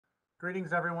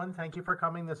Greetings, everyone. Thank you for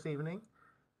coming this evening.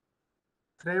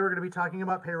 Today, we're going to be talking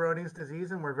about Peyronie's disease,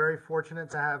 and we're very fortunate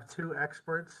to have two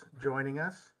experts joining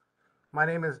us. My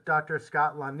name is Dr.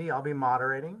 Scott Lundy. I'll be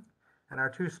moderating, and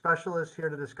our two specialists here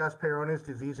to discuss Peyronie's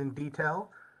disease in detail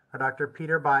are Dr.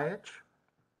 Peter Bayich.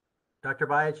 Dr.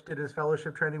 Bayich did his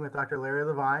fellowship training with Dr. Larry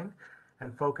Levine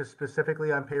and focused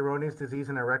specifically on Peyronie's disease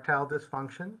and erectile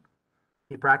dysfunction.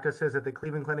 He practices at the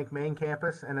Cleveland Clinic main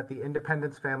campus and at the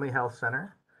Independence Family Health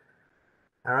Center.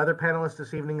 Our other panelist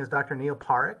this evening is Dr. Neil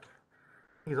Parekh.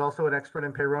 He's also an expert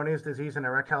in Peyronie's disease and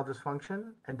erectile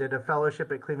dysfunction and did a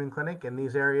fellowship at Cleveland Clinic in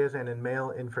these areas and in male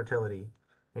infertility.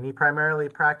 And he primarily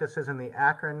practices in the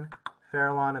Akron,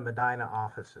 Fairlawn, and Medina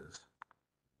offices.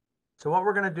 So what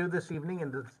we're going to do this evening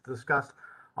is discuss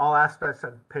all aspects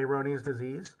of Peyronie's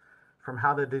disease, from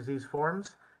how the disease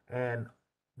forms and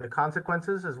the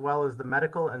consequences, as well as the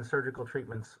medical and surgical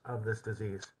treatments of this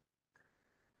disease.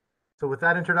 So with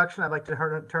that introduction, I'd like to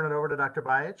turn it over to Dr.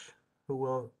 Bayich, who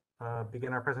will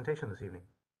begin our presentation this evening.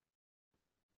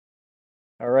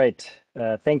 All right.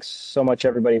 Thanks so much,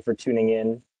 everybody, for tuning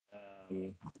in.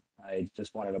 I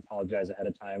just wanted to apologize ahead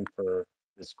of time for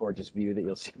this gorgeous view that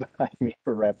you'll see behind me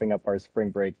for wrapping up our spring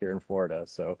break here in Florida.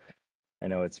 So I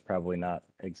know it's probably not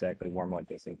exactly warm like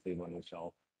this in Cleveland, which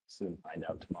I'll soon find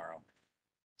out tomorrow.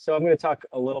 So I'm going to talk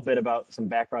a little bit about some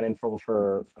background info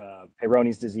for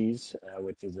Peyronie's disease,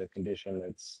 which is a condition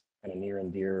that's kind of near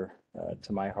and dear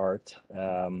to my heart.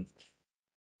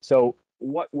 So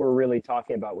what we're really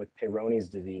talking about with Peyronie's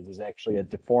disease is actually a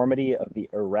deformity of the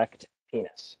erect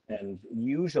penis. And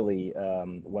usually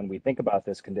when we think about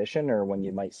this condition, or when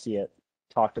you might see it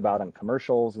talked about in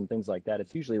commercials and things like that,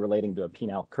 it's usually relating to a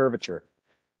penile curvature.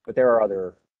 But there are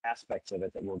other aspects of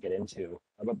it that we'll get into.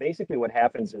 But basically what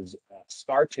happens is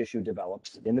scar tissue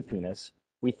develops in the penis.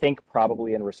 We think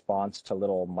probably in response to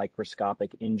little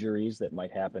microscopic injuries that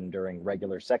might happen during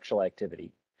regular sexual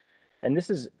activity. And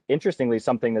this is interestingly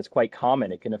something that's quite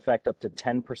common. It can affect up to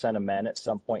 10% of men at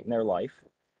some point in their life.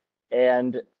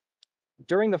 And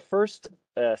during the first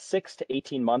 6 to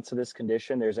 18 months of this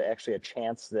condition, there's actually a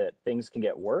chance that things can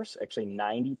get worse. Actually,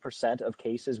 90% of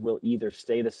cases will either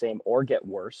stay the same or get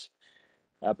worse.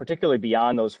 Particularly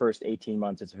beyond those first 18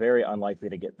 months, it's very unlikely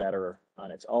to get better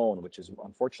on its own, which is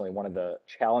unfortunately one of the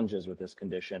challenges with this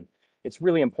condition. It's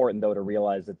really important, though, to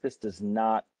realize that this does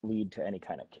not lead to any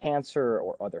kind of cancer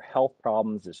or other health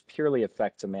problems. This purely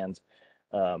affects a man's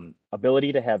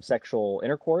ability to have sexual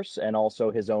intercourse and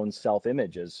also his own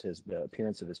self-image, as the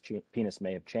appearance of his penis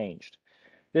may have changed.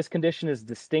 This condition is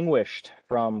distinguished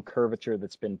from curvature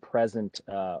that's been present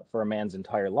for a man's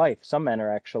entire life. Some men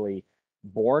are actually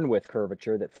born with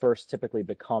curvature that first typically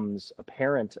becomes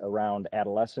apparent around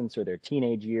adolescence or their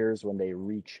teenage years when they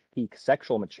reach peak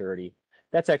sexual maturity.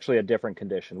 That's actually a different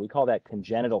condition. We call that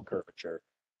congenital curvature,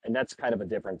 and that's kind of a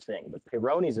different thing. But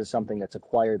Peyronie's is something that's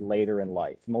acquired later in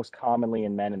life, most commonly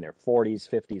in men in their 40s,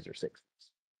 50s, or 60s.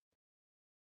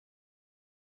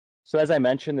 So as I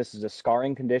mentioned, this is a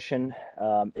scarring condition.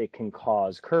 It can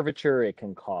cause curvature, it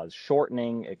can cause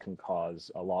shortening, it can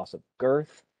cause a loss of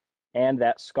girth. And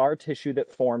that scar tissue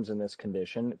that forms in this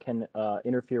condition can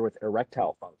interfere with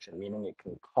erectile function, meaning it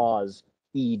can cause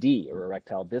ED, or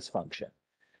erectile dysfunction.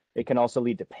 It can also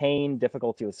lead to pain,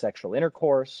 difficulty with sexual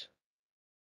intercourse.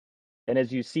 And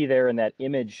as you see there in that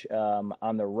image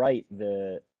on the right,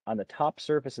 on the top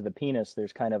surface of the penis,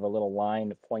 there's kind of a little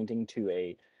line pointing to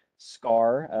a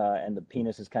scar, and the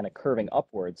penis is kind of curving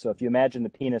upwards. So if you imagine the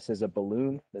penis as a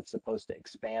balloon that's supposed to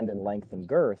expand in length and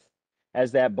girth,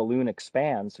 as that balloon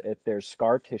expands, if there's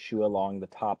scar tissue along the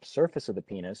top surface of the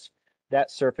penis,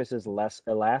 that surface is less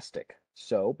elastic.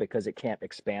 So because it can't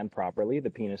expand properly, the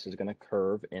penis is going to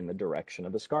curve in the direction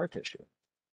of the scar tissue.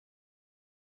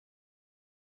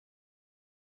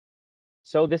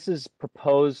 So this is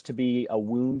proposed to be a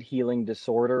wound healing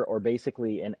disorder, or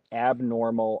basically an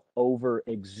abnormal,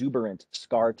 over-exuberant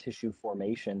scar tissue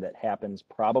formation that happens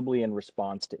probably in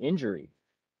response to injury.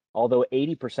 Although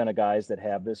 80% of guys that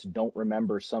have this don't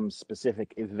remember some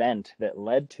specific event that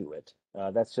led to it.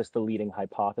 That's just the leading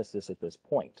hypothesis at this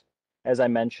point. As I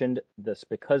mentioned,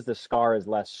 because the scar is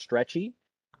less stretchy,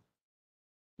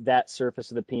 that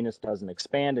surface of the penis doesn't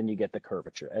expand and you get the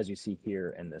curvature, as you see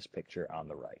here in this picture on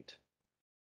the right.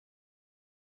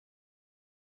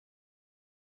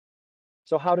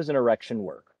 So how does an erection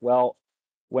work? Well,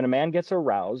 when a man gets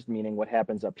aroused, meaning what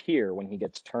happens up here when he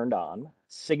gets turned on,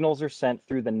 signals are sent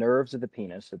through the nerves of the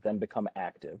penis that then become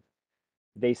active.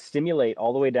 They stimulate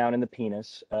all the way down in the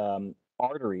penis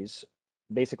arteries,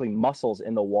 basically muscles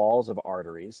in the walls of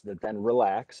arteries that then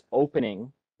relax,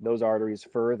 opening those arteries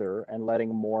further and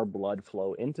letting more blood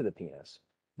flow into the penis.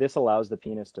 This allows the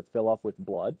penis to fill up with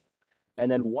blood, And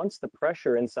then once the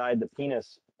pressure inside the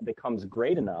penis becomes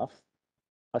great enough,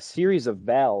 a series of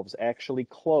valves actually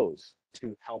close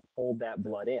to help hold that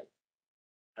blood in.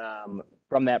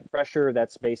 From that pressure,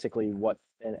 that's basically what,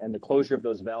 and the closure of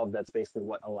those valves, that's basically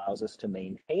what allows us to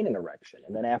maintain an erection.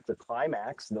 And then after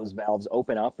climax, those valves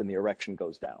open up and the erection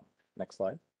goes down. Next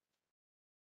slide.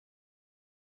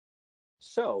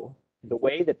 So the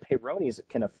way that Peyronies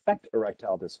can affect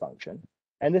erectile dysfunction,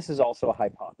 and this is also a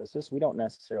hypothesis, we don't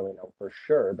necessarily know for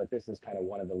sure, but this is kind of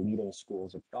one of the leading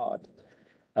schools of thought,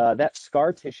 that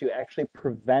scar tissue actually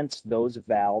prevents those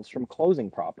valves from closing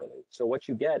properly. So what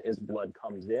you get is blood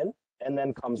comes in and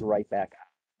then comes right back out.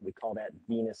 We call that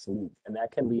venous leak, and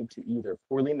that can lead to either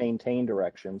poorly maintained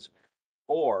erections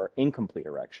or incomplete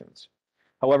erections.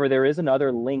 However, there is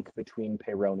another link between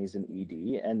Peyronies and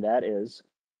ED, and that is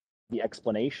the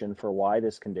explanation for why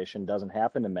this condition doesn't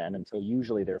happen to men until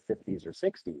usually their 50s or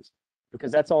 60s,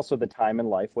 because that's also the time in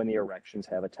life when the erections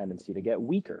have a tendency to get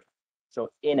weaker. So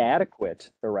inadequate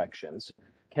erections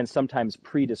can sometimes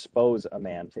predispose a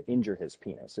man to injure his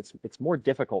penis. It's more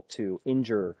difficult to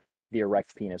injure the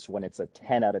erect penis when it's a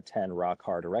 10 out of 10 rock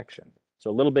hard erection. So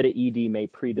a little bit of ED may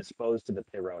predispose to the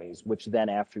Peyronies, which then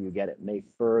after you get it may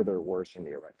further worsen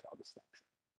the erectile dysfunction.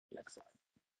 Next slide.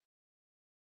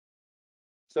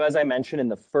 So as I mentioned, in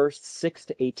the first 6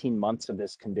 to 18 months of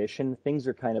this condition, things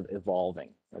are kind of evolving,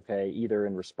 okay? Either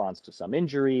in response to some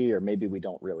injury, or maybe we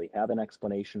don't really have an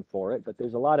explanation for it, but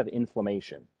there's a lot of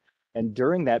inflammation. And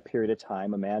during that period of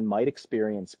time, a man might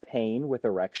experience pain with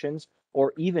erections,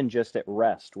 or even just at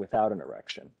rest without an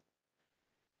erection.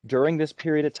 During this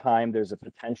period of time, there's a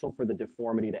potential for the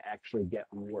deformity to actually get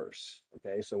worse,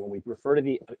 okay? So when we refer to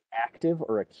the active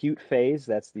or acute phase,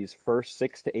 that's these first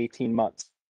 6 to 18 months.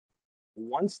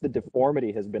 Once the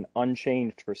deformity has been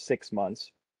unchanged for 6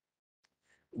 months,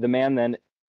 the man then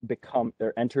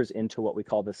enters into what we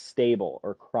call the stable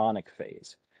or chronic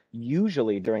phase.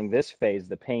 Usually during this phase,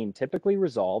 the pain typically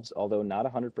resolves, although not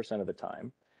 100% of the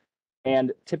time.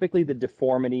 And typically the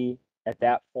deformity at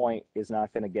that point is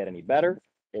not going to get any better.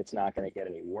 It's not going to get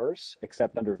any worse,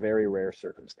 except under very rare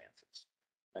circumstances.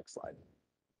 Next slide.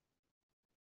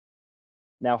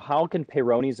 Now, how can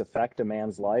Peyronies affect a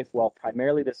man's life? Well,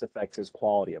 primarily this affects his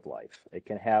quality of life. It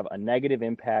can have a negative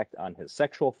impact on his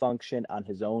sexual function, on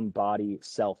his own body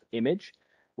self-image,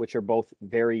 which are both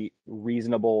very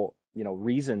reasonable,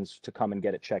 reasons to come and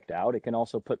get it checked out. It can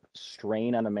also put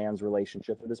strain on a man's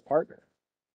relationship with his partner.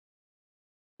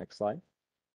 Next slide.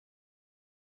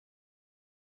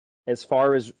 As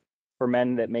far as for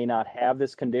men that may not have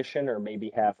this condition or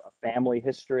maybe have a family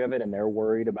history of it and they're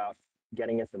worried about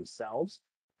getting it themselves,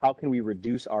 how can we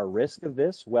reduce our risk of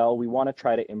this? Well, we want to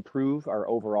try to improve our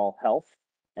overall health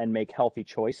and make healthy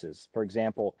choices. For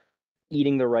example,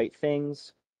 eating the right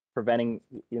things,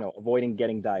 avoiding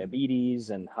getting diabetes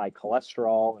and high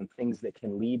cholesterol and things that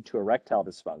can lead to erectile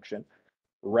dysfunction.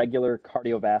 Regular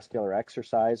cardiovascular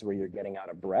exercise where you're getting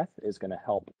out of breath is going to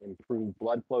help improve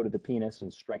blood flow to the penis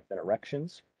and strengthen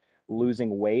erections.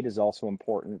 Losing weight is also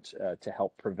important to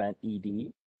help prevent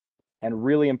ED. And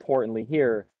really importantly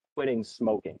here, quitting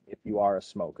smoking if you are a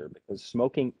smoker, because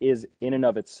smoking is in and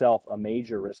of itself a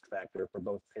major risk factor for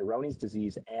both Peyronie's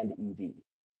disease and ED.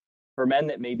 For men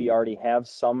that maybe already have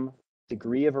some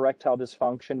degree of erectile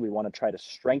dysfunction, we want to try to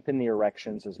strengthen the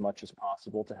erections as much as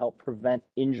possible to help prevent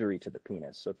injury to the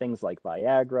penis. So things like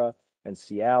Viagra and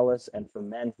Cialis, and for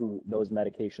men who those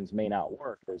medications may not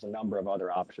work, there's a number of other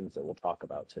options that we'll talk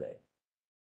about today.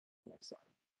 Next slide.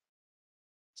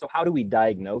 So how do we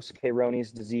diagnose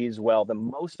Peyronie's disease? Well, the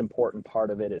most important part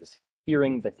of it is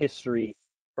hearing the history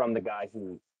from the guy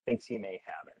who thinks he may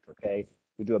have it, okay?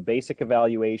 We do a basic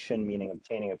evaluation, meaning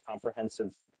obtaining a comprehensive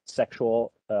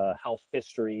sexual health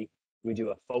history. We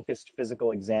do a focused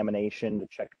physical examination to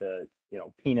check the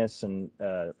penis and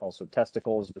also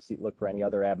testicles to look for any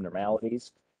other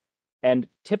abnormalities. And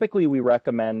typically we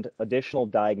recommend additional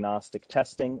diagnostic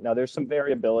testing. Now there's some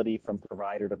variability from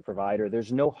provider to provider.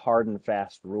 There's no hard and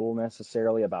fast rule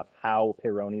necessarily about how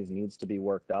Peyronie's needs to be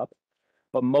worked up,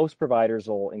 but most providers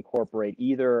will incorporate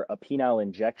either a penile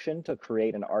injection to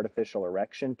create an artificial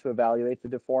erection to evaluate the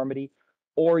deformity,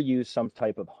 or use some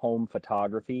type of home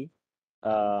photography.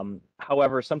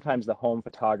 However, sometimes the home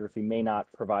photography may not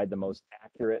provide the most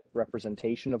accurate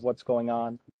representation of what's going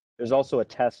on. There's also a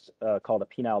test called a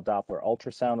penile Doppler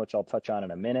ultrasound, which I'll touch on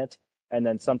in a minute. And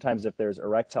then sometimes if there's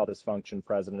erectile dysfunction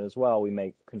present as well, we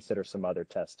may consider some other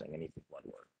testing and even blood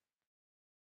work.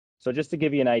 So just to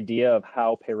give you an idea of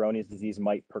how Peyronie's disease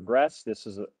might progress, this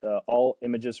is all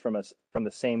images from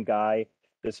the same guy.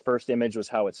 This first image was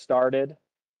how it started,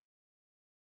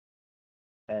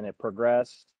 and it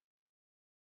progressed,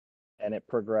 and it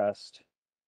progressed,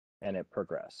 and it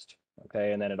progressed.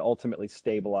 Okay, and then it ultimately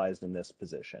stabilized in this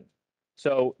position.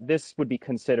 So this would be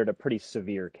considered a pretty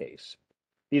severe case.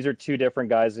 These are two different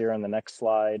guys here on the next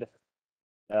slide.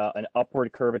 An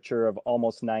upward curvature of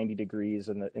almost 90 degrees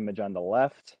in the image on the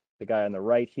left. The guy on the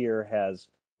right here has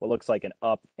what looks like an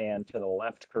up and to the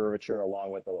left curvature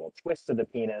along with a little twist of the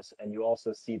penis. And you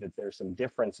also see that there's some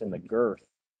difference in the girth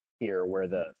here where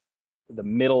the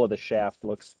middle of the shaft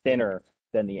looks thinner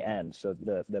than the end. So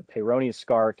the Peyronie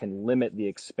scar can limit the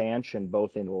expansion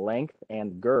both in length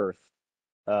and girth.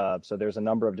 So there's a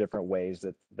number of different ways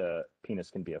that the penis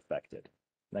can be affected.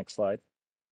 Next slide.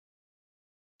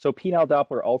 So penile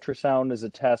Doppler ultrasound is a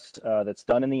test that's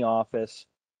done in the office.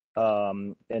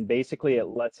 And basically it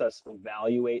lets us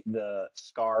evaluate the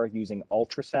scar using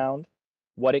ultrasound.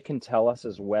 What it can tell us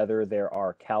is whether there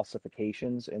are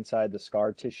calcifications inside the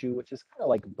scar tissue, which is kind of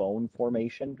like bone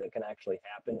formation that can actually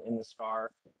happen in the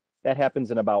scar. That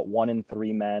happens in about 1 in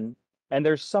 3 men. And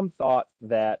there's some thought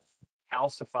that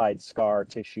calcified scar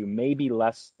tissue may be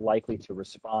less likely to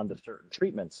respond to certain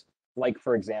treatments, like,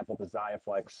 for example, the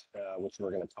Xiaflex, which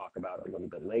we're going to talk about a little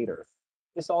bit later.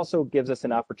 This also gives us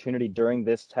an opportunity during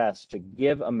this test to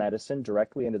give a medicine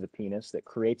directly into the penis that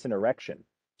creates an erection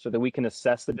so that we can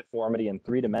assess the deformity in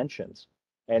 3 dimensions.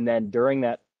 And then during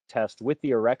that test with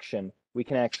the erection, we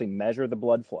can actually measure the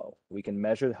blood flow. We can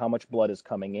measure how much blood is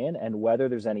coming in and whether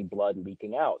there's any blood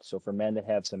leaking out. So for men that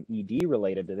have some ED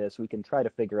related to this, we can try to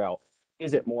figure out,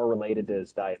 is it more related to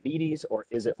his diabetes or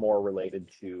is it more related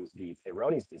to the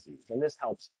Peyronie's disease? And this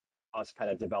helps us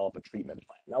kind of develop a treatment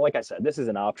plan. Now, like I said, this is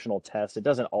an optional test. It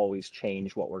doesn't always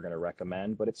change what we're going to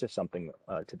recommend, but it's just something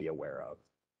to be aware of.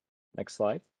 Next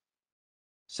slide.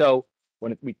 So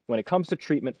when it comes to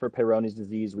treatment for Peyronie's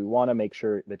disease, we want to make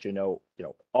sure that you know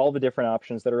all the different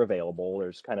options that are available.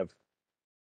 There's kind of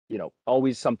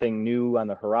always something new on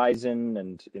the horizon,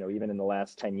 and even in the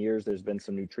last 10 years, there's been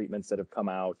some new treatments that have come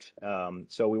out.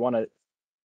 So we want to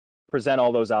present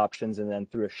all those options, and then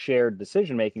through a shared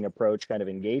decision-making approach, kind of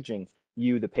engaging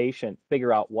you, the patient,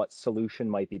 figure out what solution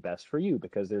might be best for you,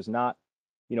 because there's not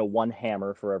one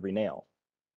hammer for every nail.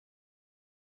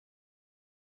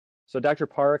 So Dr.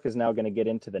 Park is now going to get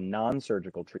into the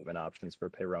non-surgical treatment options for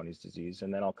Peyronie's disease,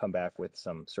 and then I'll come back with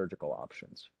some surgical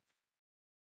options.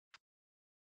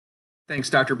 Thanks,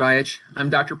 Dr. Bayach. I'm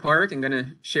Dr. Park. I'm going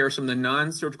to share some of the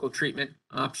non-surgical treatment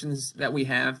options that we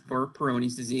have for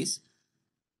Peyronie's disease.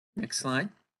 Next slide.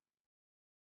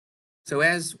 So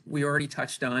as we already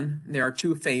touched on, there are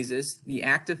 2 phases, the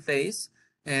active phase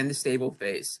and the stable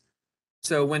phase.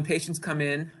 So when patients come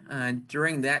in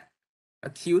during that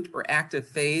acute or active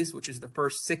phase, which is the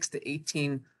first 6 to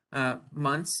 18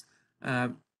 months,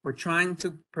 we're trying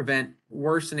to prevent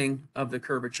worsening of the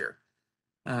curvature.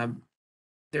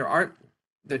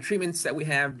 The treatments that we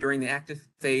have during the active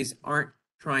phase aren't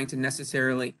trying to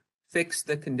necessarily fix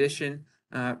the condition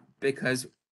because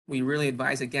we really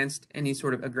advise against any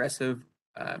sort of aggressive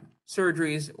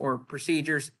surgeries or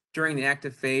procedures during the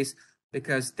active phase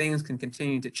because things can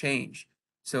continue to change.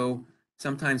 So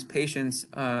sometimes patients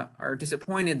are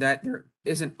disappointed that there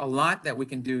isn't a lot that we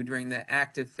can do during the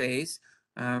active phase,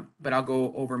 but I'll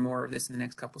go over more of this in the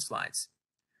next couple slides.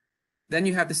 Then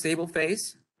you have the stable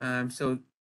phase. During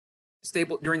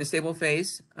the stable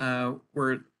phase,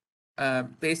 we're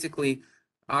basically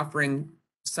offering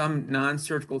some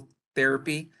non-surgical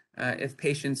therapy if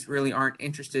patients really aren't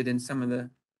interested in some of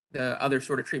the other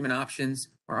sort of treatment options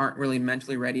or aren't really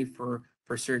mentally ready for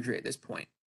surgery at this point.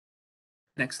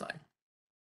 Next slide.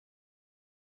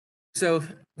 So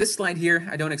this slide here,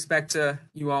 I don't expect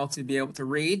you all to be able to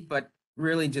read, but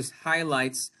really just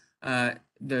highlights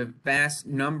the vast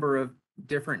number of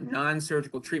different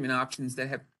non-surgical treatment options that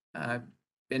have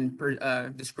been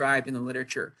described in the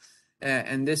literature.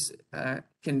 And this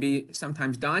can be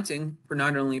sometimes daunting for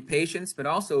not only patients, but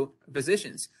also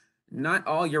physicians. Not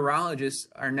all urologists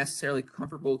are necessarily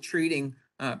comfortable treating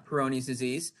Peyronie's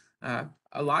disease.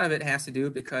 A lot of it has to do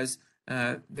because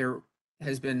there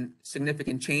has been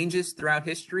significant changes throughout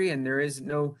history, and there is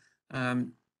no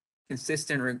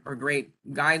consistent or great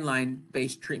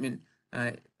guideline-based treatment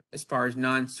as far as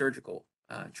non-surgical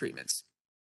treatments.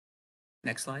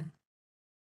 Next slide.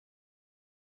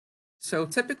 So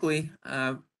typically,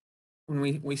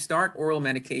 when we start oral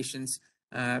medications,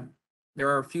 there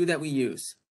are a few that we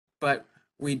use, but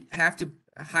we have to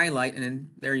highlight, and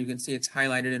there you can see it's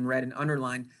highlighted in red and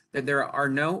underlined, that there are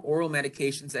no oral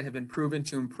medications that have been proven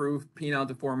to improve penile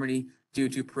deformity due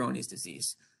to Peyronie's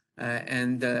disease.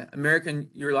 And the American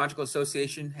Urological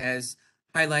Association has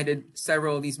highlighted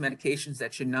several of these medications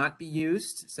that should not be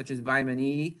used, such as vitamin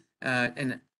E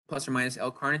and plus or minus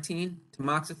L-carnitine,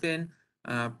 tamoxifen,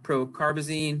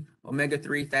 procarbazine,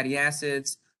 omega-3 fatty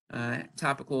acids,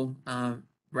 topical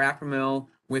rapamyl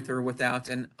with or without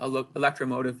an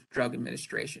electromotive drug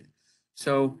administration.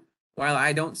 So while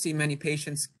I don't see many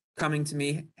patients coming to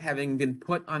me having been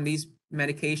put on these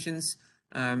medications,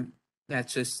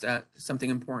 that's just something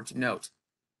important to note.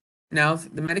 Now,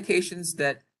 the medications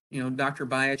that Dr.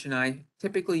 Bayach and I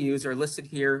typically use are listed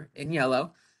here in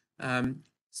yellow,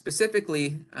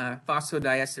 specifically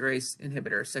phosphodiesterase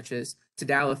inhibitors such as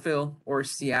tadalafil or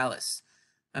Cialis.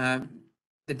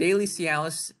 The daily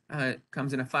Cialis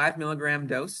comes in a 5 milligram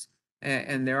dose,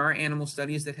 and there are animal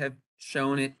studies that have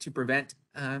shown it to prevent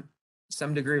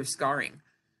some degree of scarring.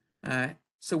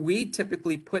 So we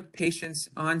typically put patients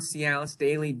on Cialis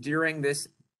daily during this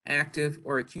active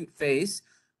or acute phase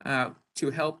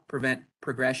to help prevent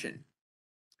progression.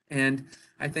 And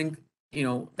I think,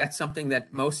 that's something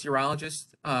that most urologists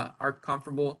are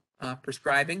comfortable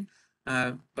prescribing,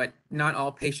 but not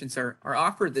all patients are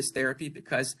offered this therapy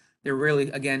because there really,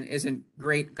 again, isn't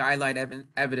great guideline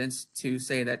evidence to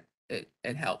say that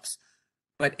it helps.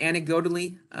 But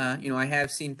anecdotally, I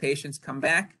have seen patients come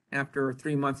back after a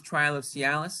 3-month trial of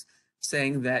Cialis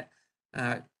saying that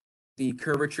the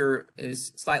curvature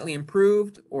is slightly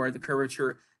improved or the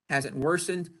curvature hasn't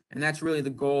worsened, and that's really the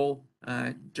goal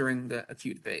during the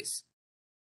acute phase.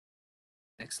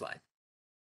 Next slide.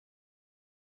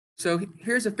 So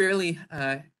here's a fairly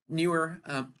newer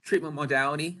treatment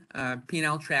modality,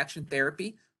 penile traction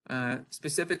therapy,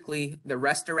 specifically the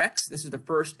Restorex. This is the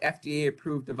first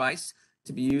FDA-approved device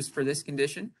to be used for this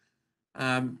condition.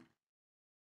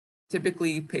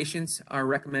 Typically, patients are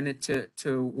recommended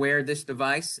to wear this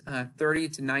device 30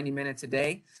 to 90 minutes a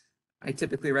day. I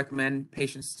typically recommend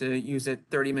patients to use it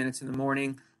 30 minutes in the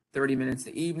morning, 30 minutes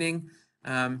in the evening.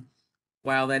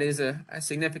 While that is a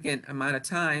significant amount of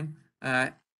time,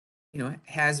 it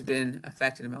has been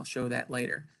effective, and I'll show that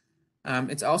later.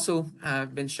 It's also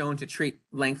been shown to treat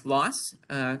length loss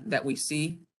that we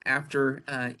see after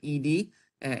ED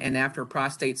and after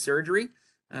prostate surgery.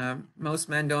 Most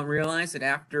men don't realize that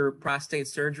after prostate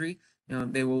surgery,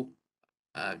 they will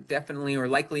definitely or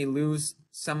likely lose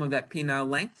some of that penile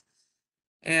length.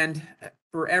 And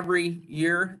for every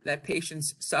year that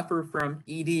patients suffer from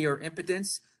ED or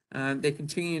impotence, they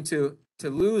continue to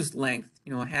lose length,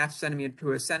 a half centimeter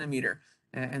to a centimeter,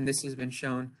 and this has been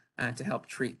shown to help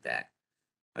treat that.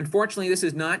 Unfortunately, this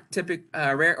is not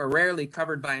rarely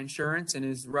covered by insurance and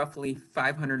is roughly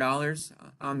 $500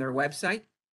 on their website.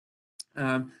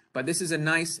 But this is a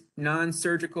nice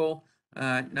non-surgical,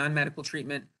 non-medical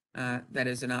treatment that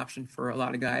is an option for a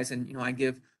lot of guys. And, I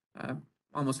give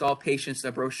almost all patients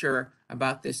a brochure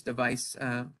about this device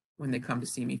when they come to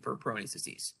see me for Peyronie's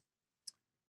disease.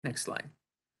 Next slide.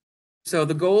 So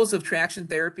the goals of traction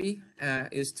therapy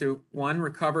is to, 1,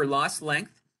 recover lost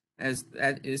length, as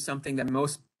that is something that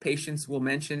most patients will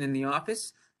mention in the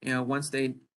office. Once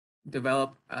they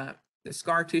develop the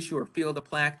scar tissue or feel the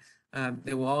plaque,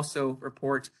 they will also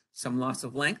report some loss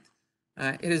of length.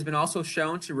 It has been also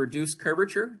shown to reduce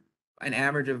curvature, an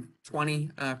average of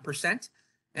 20%,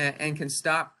 and can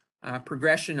stop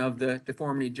progression of the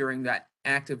deformity during that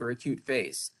active or acute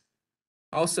phase.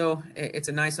 Also, it's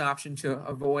a nice option to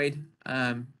avoid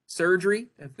surgery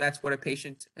if that's what a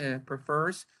patient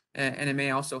prefers, and it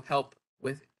may also help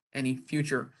with any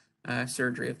future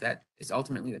surgery if that is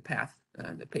ultimately the path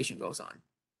the patient goes on.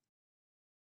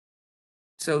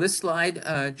 So this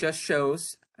slide just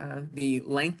shows the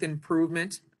length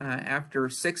improvement after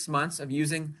 6 months of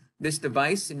using this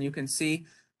device, and you can see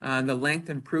the length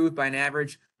improved by an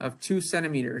average of 2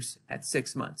 centimeters at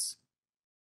 6 months.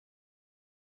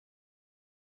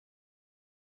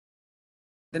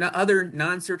 The other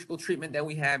non-surgical treatment that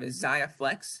we have is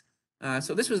XIAFLEX.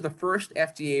 So this was the first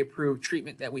FDA-approved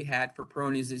treatment that we had for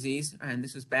Peyronie's disease, and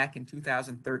this was back in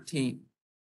 2013.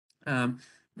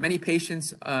 Many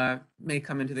patients may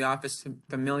come into the office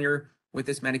familiar with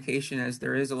this medication, as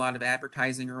there is a lot of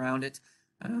advertising around it.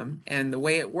 And the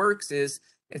way it works is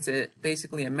it's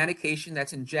basically a medication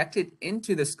that's injected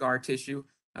into the scar tissue,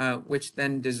 which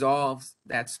then dissolves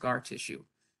that scar tissue.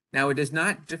 Now, it does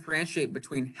not differentiate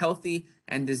between healthy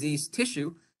and diseased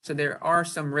tissue, so there are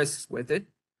some risks with it.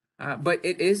 But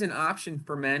it is an option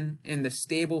for men in the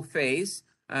stable phase.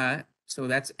 So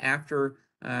that's after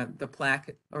the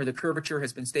plaque or the curvature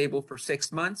has been stable for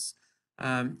 6 months.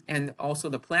 And also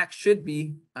the plaque should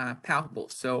be palpable.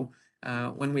 So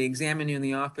when we examine you in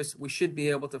the office, we should be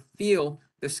able to feel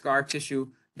the scar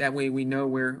tissue. That way we know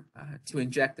where to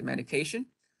inject the medication.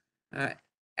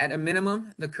 At a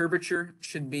minimum, the curvature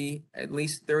should be at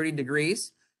least 30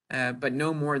 degrees, but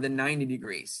no more than 90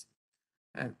 degrees.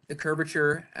 The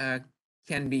curvature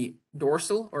can be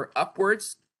dorsal or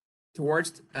upwards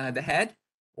towards the head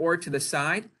or to the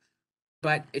side,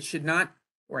 but it should not,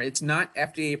 or it's not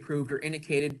FDA approved or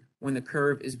indicated when the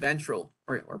curve is ventral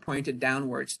or pointed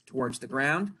downwards towards the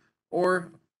ground,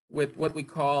 or with what we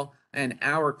call an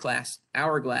hourglass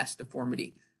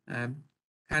deformity.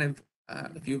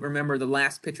 If you remember the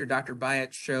last picture Dr.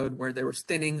 Bayat showed where there was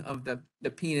thinning of the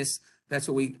penis, that's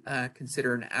what we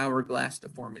consider an hourglass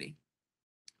deformity.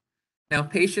 Now,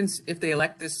 patients, if they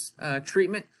elect this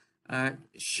treatment,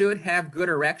 should have good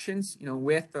erections,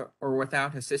 with or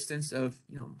without assistance of,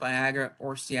 Viagra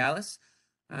or Cialis,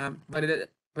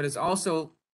 but it's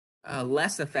also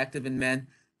less effective in men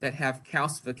that have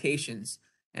calcifications,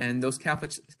 and those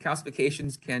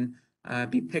calcifications can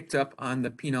be picked up on the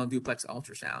penile duplex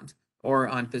ultrasound or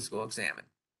on physical exam.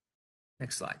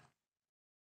 Next slide.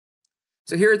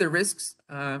 So here are the risks.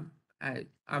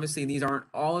 Obviously, these aren't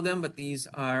all of them, but these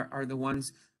are the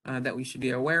ones that we should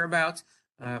be aware about.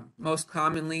 Most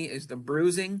commonly is the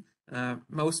bruising.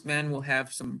 Most men will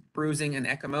have some bruising and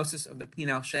ecchymosis of the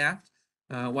penile shaft.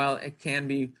 While it can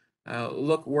be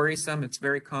look worrisome, it's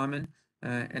very common,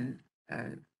 and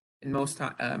in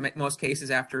most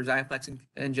cases after Xiaflex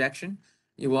injection.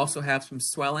 You will also have some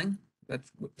swelling that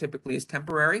typically is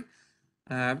temporary.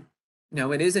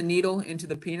 It is a needle into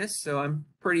the penis, so I'm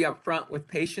pretty upfront with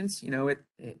patients.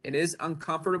 It is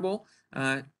uncomfortable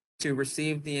to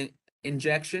receive the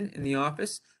injection in the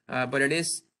office, but it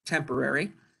is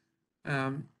temporary.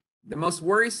 The most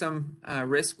worrisome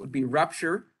risk would be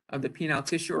rupture of the penile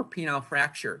tissue or penile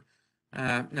fracture.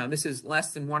 Now, this is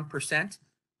less than 1%.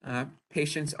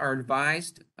 Patients are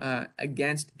advised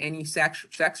against any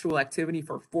sexual activity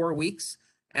for 4 weeks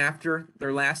after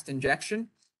their last injection,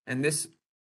 and this,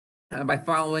 by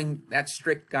following that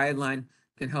strict guideline,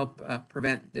 can help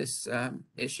prevent this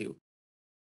issue.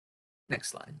 Next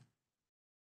slide.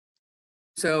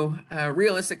 So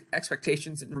realistic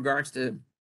expectations in regards to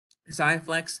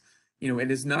Xiaflex,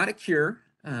 it is not a cure.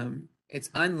 It's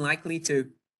unlikely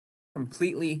to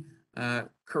completely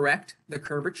correct the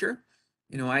curvature.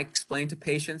 I explain to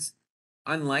patients,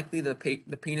 unlikely the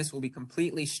penis will be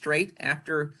completely straight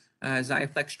after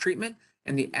Xiaflex treatment,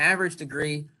 and the average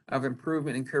degree of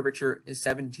improvement in curvature is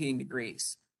 17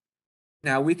 degrees.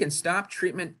 Now, we can stop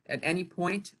treatment at any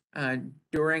point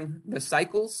during the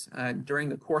cycles, during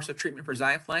the course of treatment for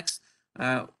Xiaflex,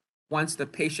 once the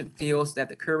patient feels that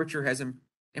the curvature has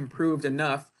improved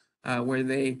enough where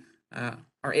they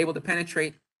are able to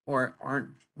penetrate or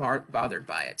aren't bothered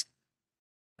by it.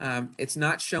 It's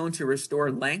not shown to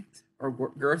restore length or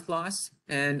girth loss,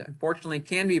 and unfortunately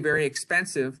can be very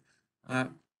expensive,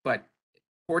 but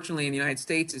fortunately in the United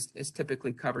States is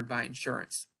typically covered by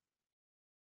insurance.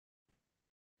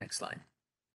 Next slide.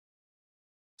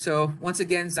 So once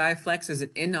again, Xiaflex is an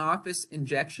in-office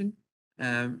injection,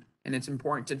 and it's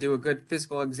important to do a good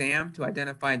physical exam to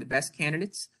identify the best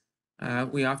candidates.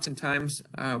 We oftentimes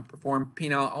perform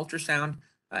penile ultrasound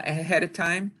ahead of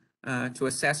time to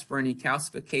assess for any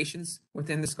calcifications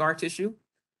within the scar tissue.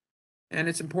 And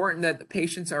it's important that the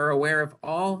patients are aware of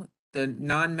all the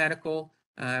non-medical,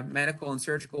 medical and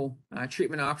surgical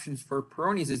treatment options for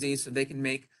Peyronie's disease so they can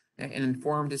make an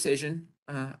informed decision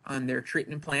on their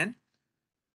treatment plan.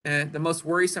 The most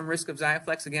worrisome risk of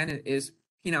Xiaflex, again, is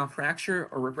penile fracture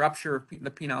or rupture of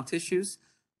the penile tissues,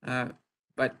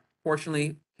 but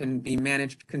fortunately can be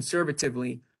managed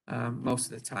conservatively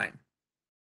most of the time.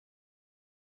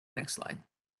 Next slide.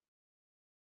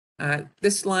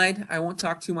 This slide I won't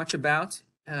talk too much about.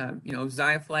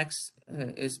 Xiaflex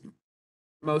is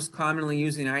most commonly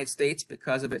used in the United States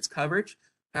because of its coverage.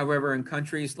 However, in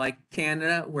countries like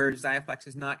Canada, where Xiaflex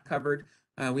is not covered,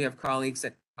 we have colleagues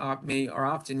that may or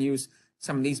often use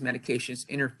some of these medications,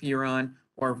 interferon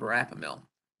or verapamil,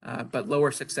 but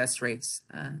lower success rates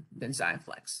than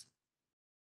Xiaflex.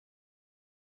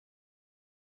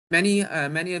 Many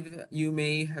of you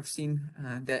may have seen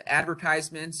the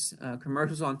advertisements,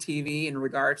 commercials on TV in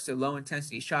regards to low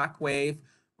intensity shock wave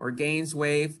or Gaines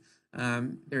wave.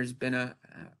 There's been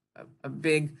a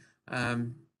big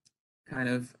kind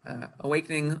of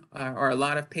awakening, or a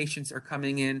lot of patients are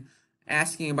coming in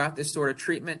asking about this sort of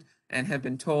treatment and have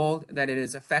been told that it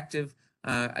is effective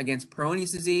against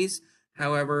Peyronies disease.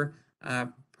 However,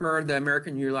 per the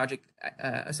American Urologic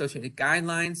Associated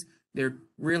guidelines, there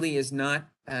really is not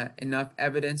enough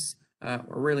evidence,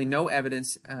 or really no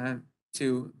evidence,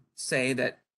 to say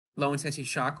that low intensity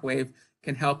shock wave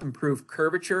can help improve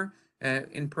curvature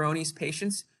in Peyronies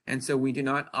patients. And so we do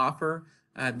not offer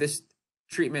this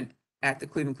treatment at the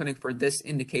Cleveland Clinic for this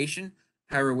indication.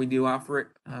 However, we do offer it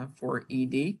for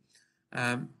ED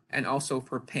and also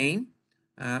for pain.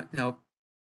 Now,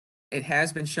 It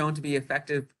has been shown to be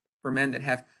effective for men that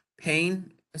have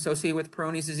pain associated with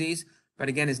Peyronie's disease, but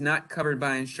again, is not covered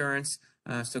by insurance,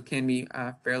 so can be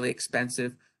fairly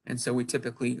expensive. And so we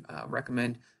typically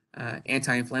recommend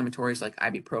anti-inflammatories like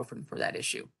ibuprofen for that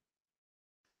issue.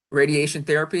 Radiation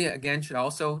therapy, again, should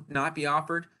also not be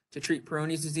offered to treat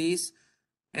Peyronie's disease.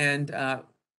 And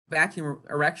vacuum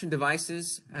erection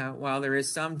devices, while there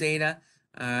is some data,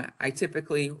 I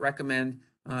typically recommend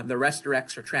the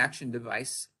Restorex retraction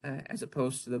device as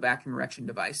opposed to the vacuum erection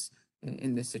device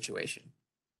in this situation.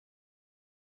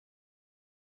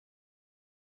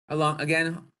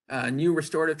 New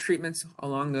restorative treatments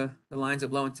along the lines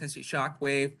of low intensity shock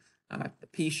wave, the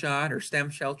P-shot or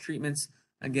stem cell treatments.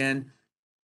 Again,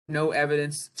 no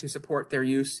evidence to support their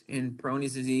use in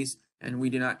Peyronie's disease, and we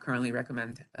do not currently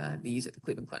recommend these at the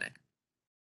Cleveland Clinic.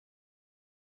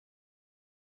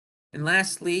 And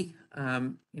lastly,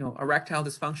 erectile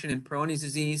dysfunction in Peyronie's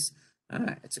disease.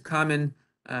 It's a common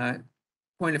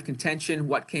point of contention.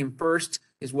 What came first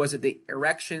was it the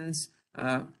erections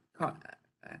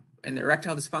and the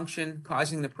erectile dysfunction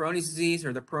causing the Peyronie's disease,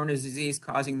 or the Peyronie's disease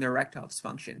causing the erectile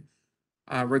dysfunction?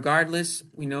 Regardless,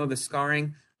 we know the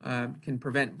scarring can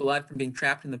prevent blood from being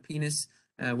trapped in the penis,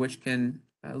 which can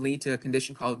lead to a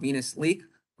condition called venous leak,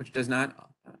 which does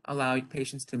not allow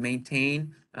patients to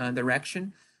maintain the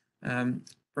erection.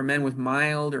 For men with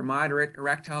mild or moderate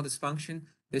erectile dysfunction,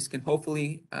 this can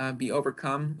hopefully be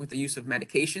overcome with the use of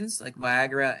medications like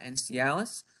Viagra and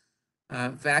Cialis.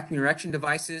 Vacuum erection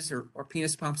devices or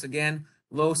penis pumps, again,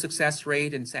 low success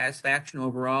rate and satisfaction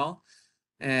overall.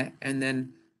 And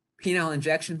then penile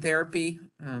injection therapy,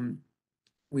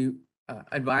 we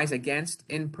advise against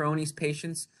in Peyronie's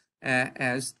patients,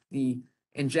 as the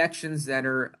injections that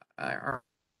are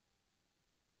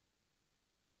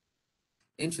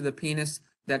into the penis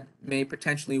that may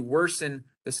potentially worsen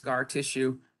the scar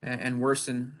tissue and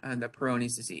worsen the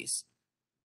Peyronie's disease.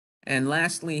 And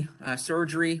lastly,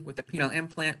 surgery with the penile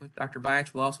implant, with Dr.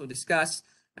 Biach will also discuss,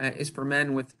 is for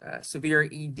men with severe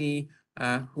ED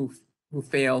who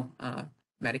fail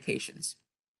medications.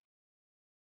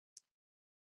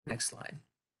 Next slide.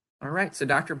 All right, so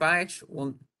Dr. Biach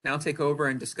will now take over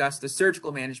and discuss the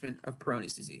surgical management of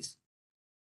Peyronie's disease.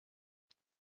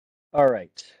 All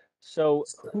right. So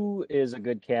who is a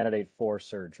good candidate for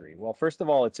surgery? Well, first of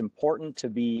all, it's important to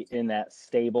be in that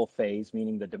stable phase,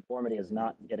 meaning the deformity is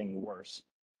not getting worse.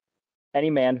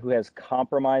 Any man who has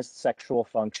compromised sexual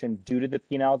function due to the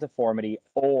penile deformity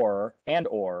or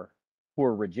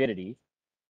poor rigidity,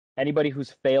 anybody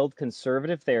who's failed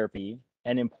conservative therapy,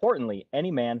 and importantly, any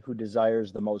man who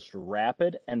desires the most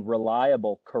rapid and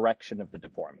reliable correction of the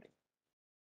deformity.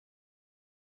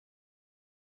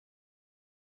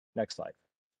 Next slide.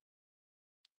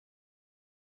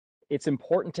 It's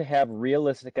important to have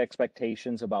realistic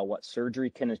expectations about what surgery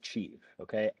can achieve,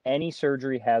 okay? Any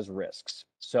surgery has risks.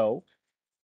 So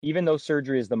even though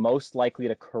surgery is the most likely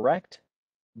to correct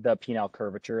the penile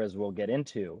curvature, as we'll get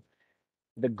into,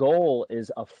 the goal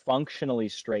is a functionally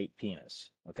straight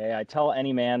penis, okay? I tell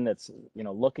any man that's,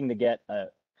 looking to get a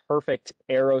perfect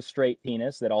arrow straight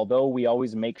penis that although we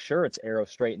always make sure it's arrow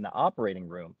straight in the operating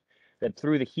room, that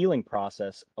through the healing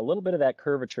process, a little bit of that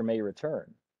curvature may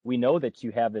return. We know that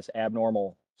you have this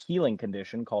abnormal healing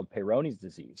condition called Peyronie's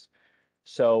disease.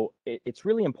 So it's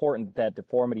really important that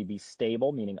deformity be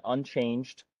stable, meaning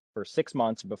unchanged for 6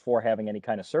 months before having any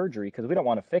kind of surgery, because we don't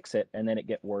want to fix it and then it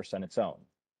get worse on its own.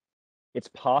 It's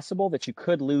possible that you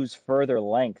could lose further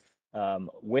length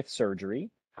with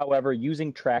surgery. However,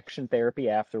 using traction therapy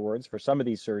afterwards for some of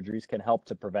these surgeries can help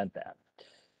to prevent that.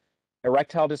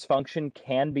 Erectile dysfunction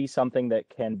can be something that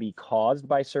can be caused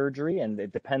by surgery, and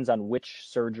it depends on which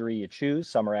surgery you choose.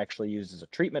 Some are actually used as a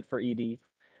treatment for ED.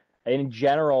 In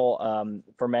general,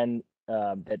 for men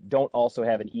that don't also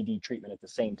have an ED treatment at the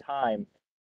same time,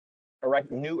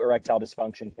 new erectile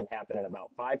dysfunction can happen in about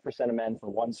 5% of men for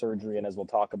one surgery, and as we'll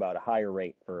talk about, a higher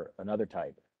rate for another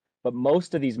type. But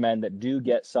most of these men that do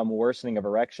get some worsening of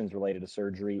erections related to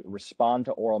surgery respond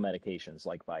to oral medications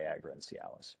like Viagra and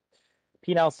Cialis.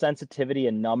 Penile sensitivity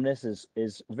and numbness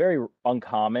is very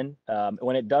uncommon.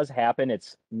 When it does happen,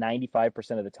 it's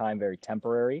 95% of the time very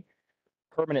temporary.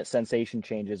 Permanent sensation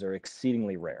changes are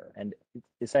exceedingly rare and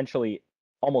essentially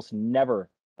almost never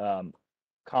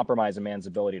compromise a man's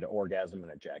ability to orgasm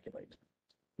and ejaculate.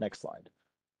 Next slide.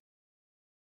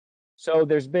 So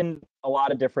there's been a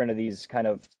lot of different of these kind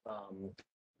of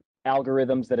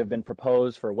algorithms that have been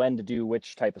proposed for when to do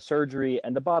which type of surgery.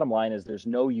 And the bottom line is there's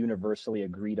no universally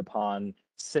agreed upon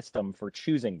system for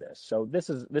choosing this. So this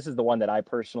is the one that I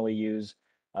personally use.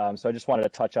 So I just wanted to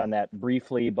touch on that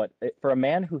briefly. But for a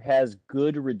man who has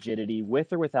good rigidity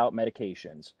with or without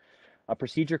medications, A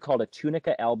procedure called a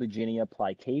tunica albuginea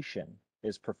plication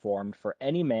is performed for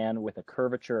any man with a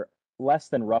curvature less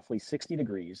than roughly 60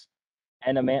 degrees,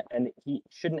 and he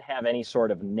shouldn't have any sort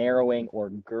of narrowing or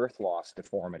girth loss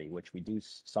deformity, which we do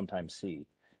sometimes see.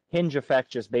 Hinge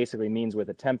effect just basically means with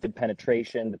attempted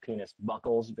penetration, the penis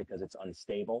buckles because it's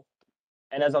unstable.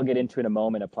 And as I'll get into in a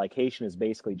moment, a plication is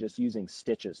basically just using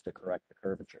stitches to correct the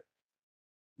curvature.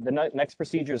 The next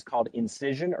procedure is called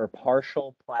incision or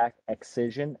partial plaque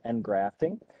excision and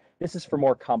grafting. This is for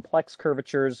more complex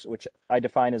curvatures, which I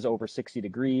define as over 60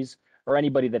 degrees, or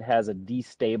anybody that has a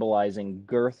destabilizing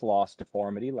girth loss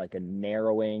deformity, like a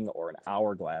narrowing or an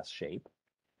hourglass shape.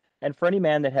 And for any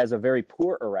man that has a very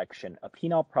poor erection, a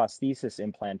penile prosthesis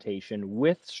implantation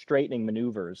with straightening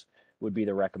maneuvers would be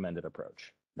the recommended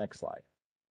approach. Next slide.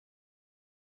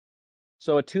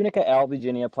 So a tunica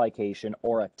albuginea plication,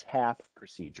 or a TAP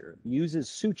procedure, uses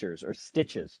sutures or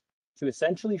stitches to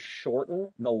essentially shorten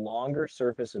the longer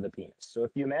surface of the penis. So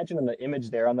if you imagine in the image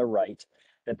there on the right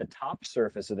that the top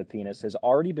surface of the penis has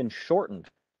already been shortened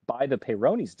by the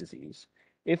Peyronie's disease,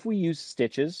 if we use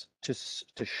stitches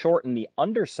to shorten the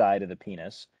underside of the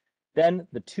penis, then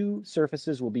the two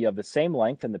surfaces will be of the same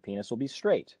length and the penis will be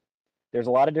straight. There's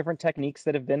a lot of different techniques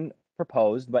that have been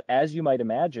proposed, but as you might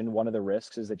imagine, one of the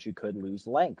risks is that you could lose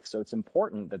length. So it's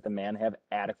important that the man have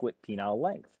adequate penile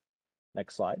length.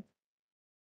 Next slide.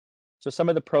 So some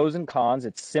of the pros and cons,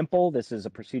 it's simple. This is a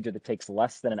procedure that takes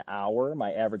less than an hour.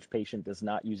 My average patient does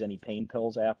not use any pain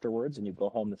pills afterwards, and you go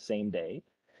home the same day.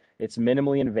 It's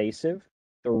minimally invasive.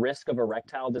 The risk of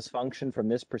erectile dysfunction from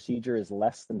this procedure is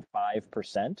less than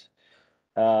 5%.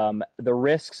 The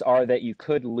risks are that you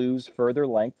could lose further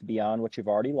length beyond what you've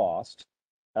already lost.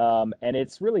 And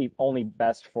it's really only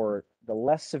best for the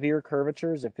less severe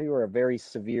curvatures. If you were a very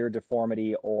severe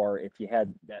deformity or if you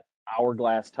had that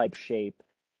hourglass type shape,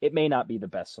 it may not be the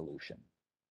best solution.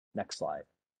 Next slide.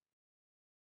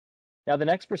 Now, the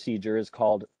next procedure is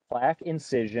called plaque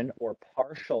incision or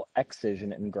partial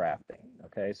excision and grafting.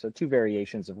 Okay, so two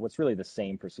variations of what's really the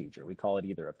same procedure. We call it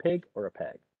either a pig or a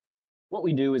peg. What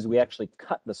we do is we actually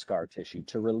cut the scar tissue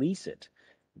to release it,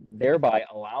 thereby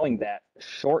allowing that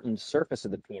shortened surface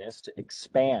of the penis to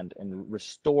expand and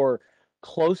restore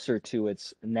closer to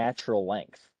its natural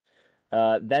length.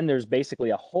 Then there's basically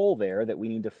a hole there that we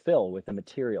need to fill with a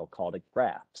material called a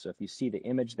graft. So if you see the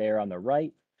image there on the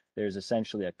right, there's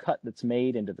essentially a cut that's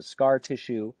made into the scar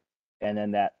tissue, and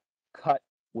then that cut,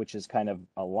 which is kind of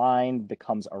a line,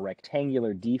 becomes a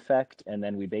rectangular defect, and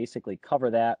then we basically cover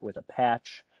that with a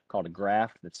patch called a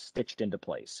graft that's stitched into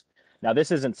place. Now,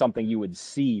 this isn't something you would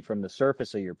see from the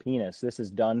surface of your penis. This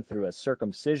is done through a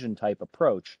circumcision type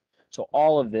approach. So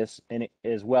all of this,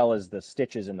 as well as the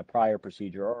stitches in the prior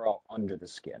procedure, are all under the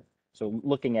skin. So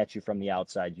looking at you from the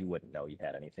outside, you wouldn't know you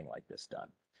had anything like this done.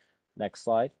 Next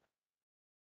slide.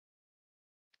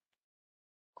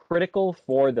 Critical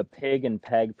for the pig and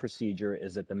peg procedure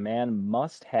is that the man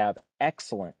must have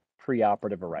excellent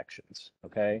preoperative erections,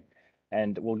 okay?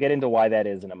 And we'll get into why that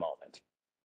is in a moment.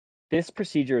 This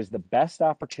procedure is the best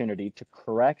opportunity to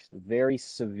correct very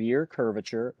severe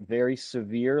curvature, very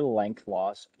severe length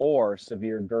loss, or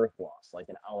severe girth loss, like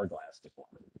an hourglass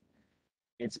deformity.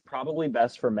 It's probably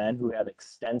best for men who have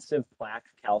extensive plaque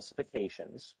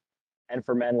calcifications, and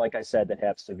for men, like I said, that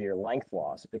have severe length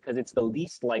loss, because it's the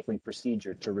least likely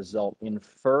procedure to result in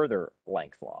further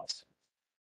length loss.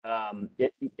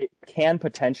 It can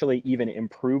potentially even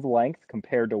improve length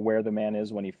compared to where the man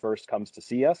is when he first comes to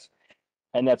see us,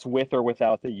 and that's with or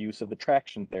without the use of the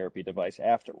traction therapy device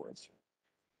afterwards.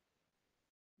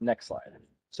 Next slide.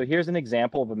 So here's an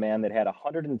example of a man that had a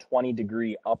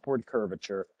 120-degree upward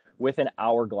curvature with an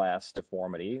hourglass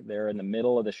deformity. There in the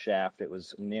middle of the shaft, it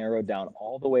was narrowed down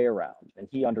all the way around, and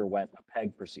he underwent a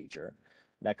peg procedure.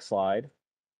 Next slide.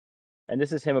 And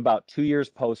this is him about 2 years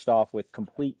post-op with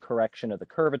complete correction of the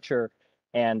curvature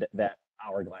and that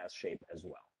hourglass shape as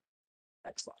well.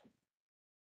 Next slide.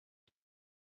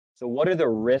 So what are the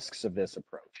risks of this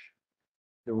approach?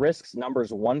 The risks,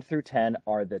 numbers 1 through 10,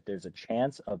 are that there's a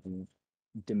chance of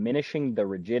diminishing the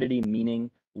rigidity, meaning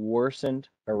worsened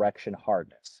erection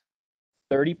hardness.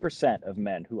 30% of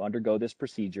men who undergo this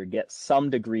procedure get some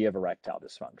degree of erectile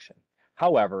dysfunction.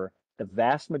 However, the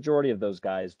vast majority of those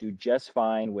guys do just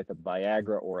fine with a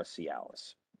Viagra or a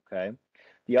Cialis, okay?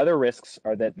 The other risks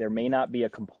are that there may not be a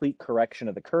complete correction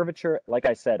of the curvature. Like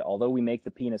I said, although we make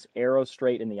the penis arrow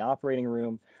straight in the operating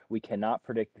room, we cannot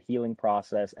predict the healing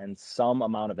process, and some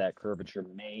amount of that curvature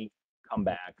may come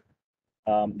back.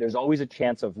 There's always a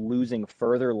chance of losing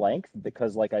further length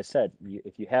because, like I said,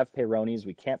 if you have Peyronies,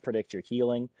 we can't predict your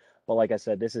healing. But like I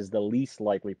said, this is the least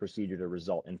likely procedure to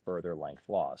result in further length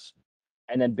loss.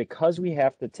 And then because we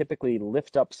have to typically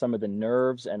lift up some of the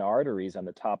nerves and arteries on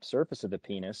the top surface of the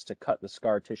penis to cut the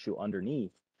scar tissue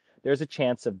underneath, there's a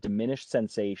chance of diminished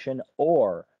sensation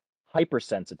or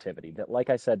hypersensitivity that, like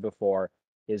I said before,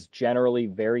 is generally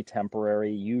very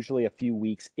temporary, usually a few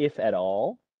weeks, if at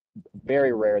all.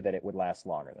 Very rare that it would last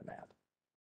longer than that.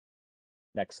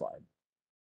 Next slide.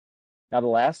 Now, the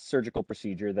last surgical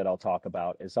procedure that I'll talk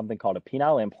about is something called a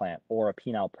penile implant or a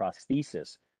penile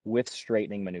prosthesis with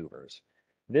straightening maneuvers.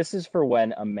 This is for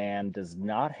when a man does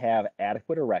not have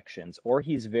adequate erections or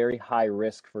he's very high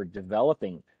risk for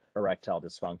developing erectile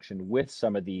dysfunction with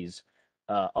some of these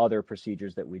other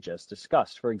procedures that we just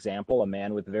discussed. For example, a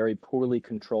man with very poorly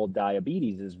controlled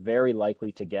diabetes is very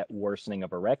likely to get worsening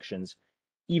of erections,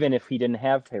 even if he didn't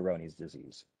have Peyronie's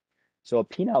disease. So a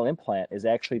penile implant is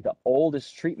actually the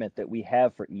oldest treatment that we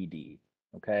have for ED,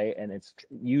 okay? And it's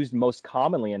used most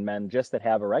commonly in men just that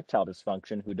have erectile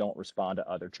dysfunction who don't respond to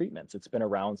other treatments. It's been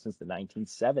around since the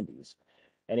 1970s,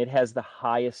 and it has the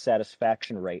highest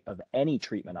satisfaction rate of any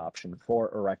treatment option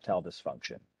for erectile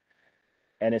dysfunction.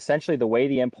 And essentially the way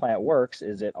the implant works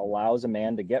is it allows a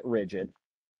man to get rigid.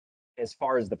 As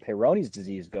far as the Peyronie's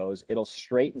disease goes, it'll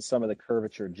straighten some of the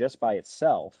curvature just by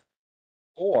itself.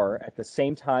 Or at the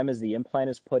same time as the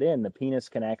implant is put in, the penis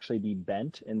can actually be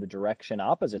bent in the direction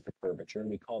opposite the curvature. And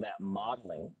we call that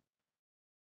modeling.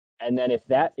 And then if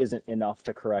that isn't enough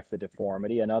to correct the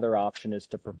deformity, another option is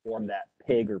to perform that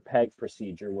pig or peg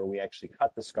procedure where we actually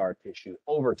cut the scar tissue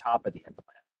over top of the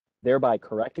implant, thereby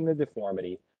correcting the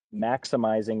deformity,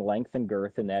 maximizing length and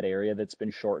girth in that area that's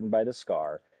been shortened by the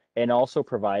scar, and also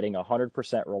providing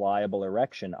 100% reliable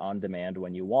erection on demand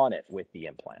when you want it with the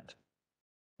implant.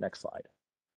 Next slide.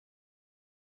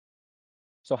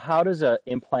 So how does an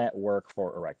implant work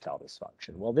for erectile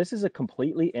dysfunction? Well, this is a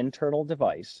completely internal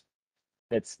device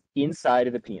that's inside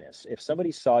of the penis. If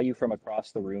somebody saw you from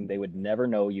across the room, they would never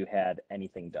know you had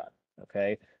anything done,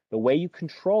 okay? The way you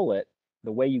control it,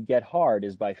 the way you get hard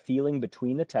is by feeling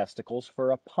between the testicles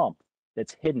for a pump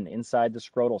that's hidden inside the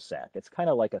scrotal sac. It's kind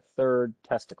of like a third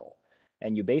testicle.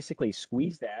 And you basically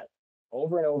squeeze that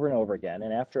over and over and over again.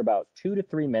 And after about 2 to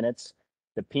 3 minutes,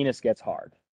 the penis gets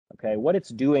hard. Okay, what it's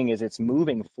doing is it's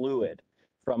moving fluid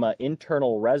from an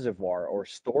internal reservoir or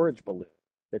storage balloon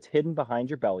that's hidden behind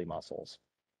your belly muscles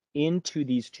into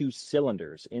these two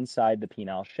cylinders inside the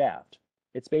penile shaft.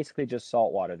 It's basically just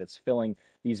salt water that's filling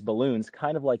these balloons,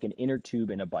 kind of like an inner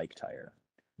tube in a bike tire.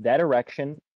 That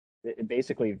erection, it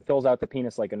basically fills out the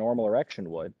penis like a normal erection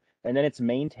would, and then it's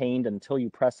maintained until you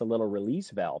press a little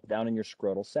release valve down in your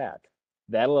scrotal sac.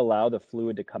 That'll allow the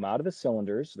fluid to come out of the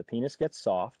cylinders, the penis gets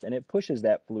soft, and it pushes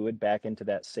that fluid back into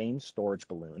that same storage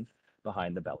balloon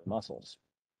behind the belly muscles.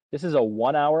 This is a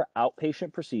 1-hour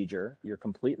outpatient procedure. You're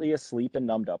completely asleep and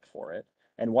numbed up for it.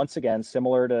 And once again,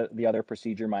 similar to the other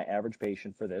procedure, my average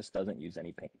patient for this doesn't use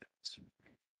any pain pills.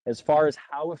 As far as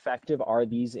how effective are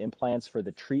these implants for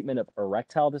the treatment of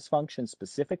erectile dysfunction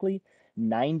specifically,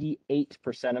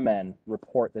 98% of men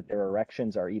report that their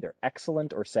erections are either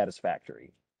excellent or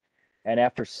satisfactory. And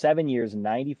after 7 years,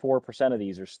 94% of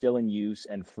these are still in use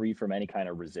and free from any kind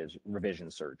of revision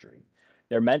surgery.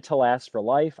 They're meant to last for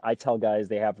life. I tell guys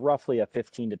they have roughly a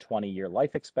 15 to 20-year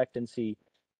life expectancy.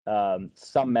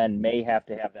 Some men may have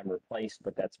to have them replaced,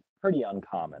 but that's pretty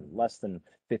uncommon, less than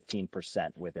 15%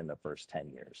 within the first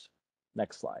 10 years.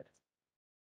 Next slide.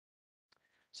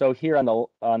 So here on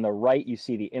the right, you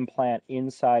see the implant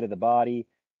inside of the body.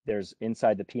 There's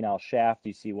inside the penile shaft,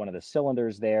 you see one of the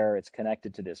cylinders there. It's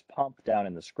connected to this pump down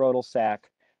in the scrotal sac.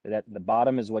 That the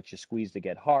bottom is what you squeeze to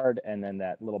get hard, and then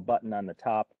that little button on the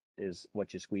top is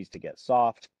what you squeeze to get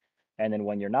soft. And then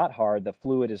when you're not hard, the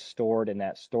fluid is stored in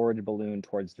that storage balloon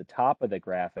towards the top of the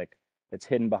graphic that's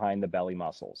hidden behind the belly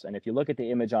muscles. And if you look at the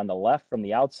image on the left from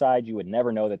the outside, you would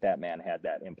never know that that man had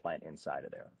that implant inside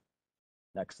of there.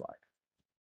 Next slide.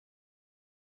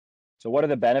 So what are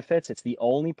the benefits? It's the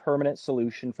only permanent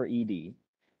solution for ED.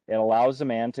 It allows a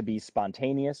man to be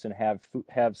spontaneous and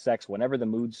have sex whenever the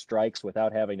mood strikes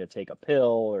without having to take a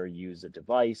pill or use a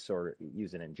device or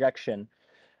use an injection.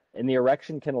 And the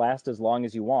erection can last as long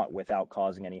as you want without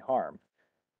causing any harm.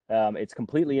 It's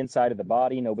completely inside of the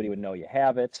body. Nobody would know you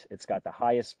have it. It's got the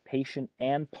highest patient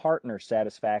and partner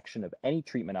satisfaction of any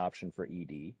treatment option for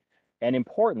ED. And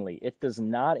importantly, it does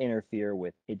not interfere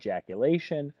with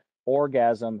ejaculation,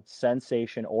 orgasm,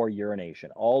 sensation, or urination.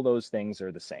 All those things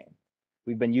are the same.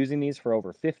 We've been using these for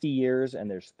over 50 years, and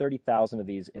there's 30,000 of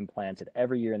these implanted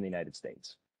every year in the United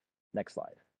States. Next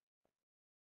slide.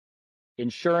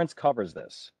 Insurance covers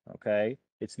this, okay?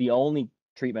 It's the only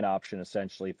treatment option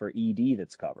essentially for ED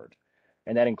that's covered.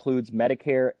 And that includes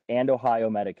Medicare and Ohio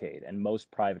Medicaid and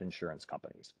most private insurance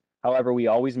companies. However, we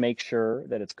always make sure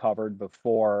that it's covered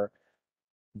before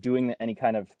doing any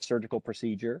kind of surgical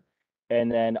procedure.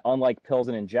 And then unlike pills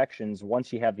and injections,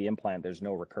 once you have the implant, there's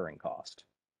no recurring cost.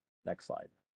 Next slide.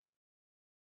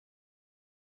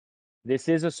 This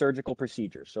is a surgical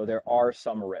procedure, so there are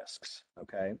some risks,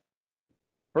 okay?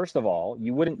 First of all,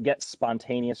 you wouldn't get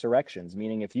spontaneous erections,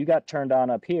 meaning if you got turned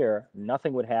on up here,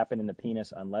 nothing would happen in the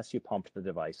penis unless you pumped the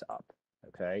device up,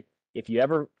 okay? If you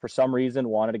ever, for some reason,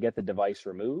 wanted to get the device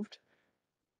removed,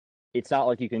 it's not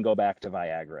like you can go back to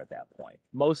Viagra at that point.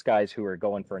 Most guys who are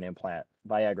going for an implant,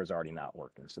 Viagra's already not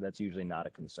working, so that's usually not a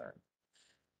concern.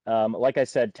 Like I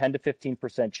said, 10 to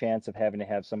 15% chance of having to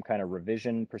have some kind of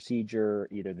revision procedure.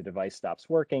 Either the device stops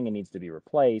working and needs to be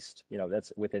replaced.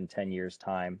 That's within 10 years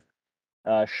time.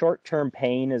 Short-term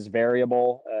pain is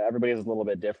variable. Everybody is a little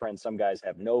bit different. Some guys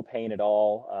have no pain at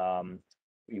all.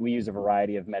 We use a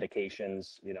variety of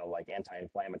medications, like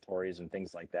anti-inflammatories and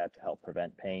things like that to help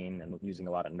prevent pain, and using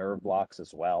a lot of nerve blocks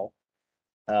as well.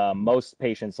 Most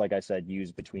patients, like I said,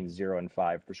 use between 0 and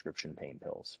 5 prescription pain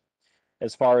pills.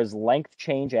 As far as length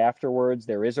change afterwards,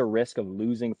 there is a risk of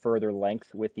losing further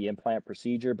length with the implant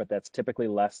procedure, but that's typically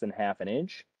less than half an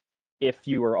inch. If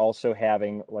you were also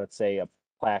having, let's say, a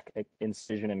plaque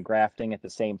incision and grafting at the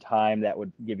same time, that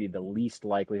would give you the least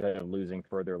likelihood of losing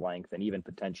further length and even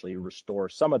potentially restore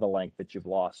some of the length that you've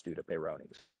lost due to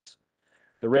Peyronies.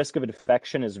 The risk of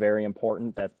infection is very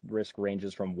important. That risk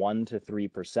ranges from 1 to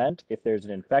 3%. If there's an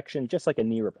infection, just like a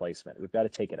knee replacement, we've got to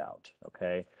take it out,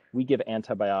 okay? We give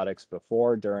antibiotics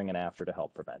before, during, and after to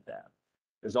help prevent that.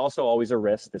 There's also always a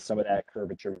risk that some of that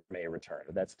curvature may return.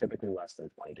 That's typically less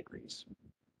than 20 degrees.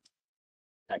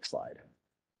 Next slide.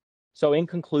 So in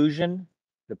conclusion,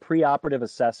 the preoperative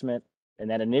assessment and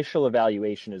that initial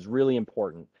evaluation is really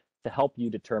important to help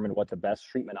you determine what the best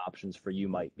treatment options for you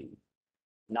might be.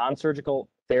 Non-surgical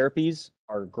therapies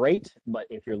are great, but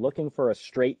if you're looking for a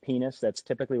straight penis, that's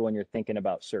typically when you're thinking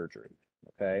about surgery,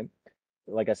 okay?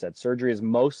 Like I said, surgery is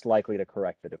most likely to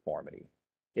correct the deformity.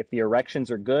 If the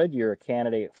erections are good, you're a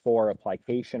candidate for a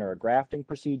plication or a grafting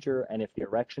procedure, and if the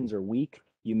erections are weak,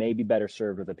 you may be better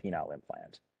served with a penile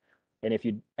implant. And if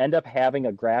you end up having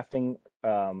a grafting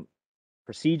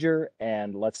procedure,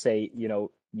 and let's say, you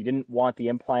didn't want the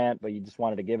implant, but you just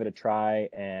wanted to give it a try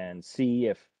and see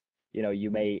if,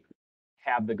 you may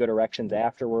have the good erections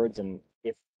afterwards. And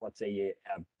if, let's say, you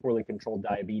have poorly controlled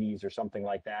diabetes or something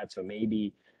like that, so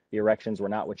maybe the erections were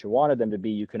not what you wanted them to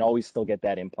be, you can always still get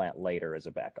that implant later as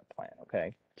a backup plan,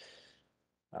 okay?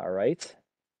 All right.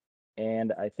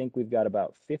 And I think we've got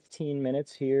about 15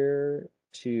 minutes here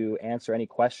to answer any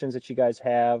questions that you guys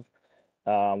have.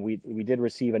 We did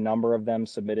receive a number of them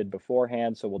submitted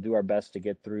beforehand, so we'll do our best to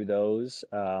get through those.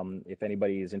 If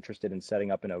anybody is interested in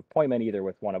setting up an appointment either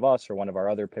with one of us or one of our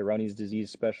other Peyronies disease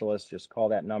specialists, just call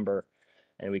that number,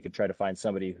 and we could try to find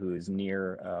somebody who is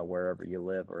near wherever you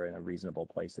live or in a reasonable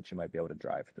place that you might be able to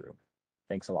drive through.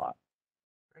 Thanks a lot.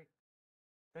 Great.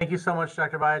 Thank you so much,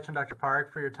 Dr. Bayach and Dr.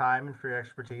 Park, for your time and for your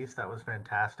expertise. That was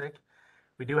fantastic.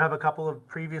 We do have a couple of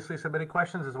previously submitted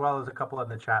questions as well as a couple in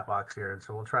the chat box here, and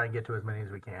so we'll try and get to as many as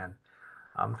we can.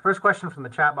 The first question from the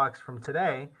chat box from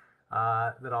today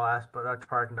that I'll ask Dr.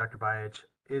 Park and Dr. Bayach: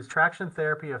 is traction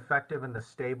therapy effective in the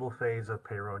stable phase of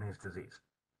Peyronie's disease?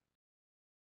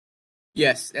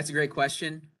 Yes, that's a great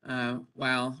question.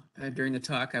 While during the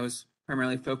talk I was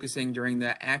primarily focusing during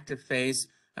the active phase,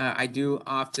 I do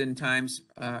oftentimes,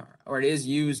 or it is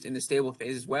used in the stable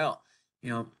phase as well.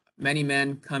 Many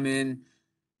men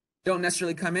don't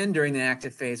necessarily come in during the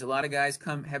active phase. A lot of guys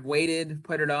have waited,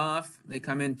 put it off. They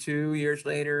come in 2 years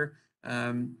later,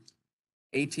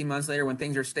 18 months later when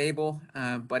things are stable,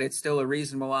 but it's still a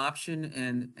reasonable option,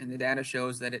 and the data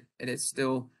shows that it is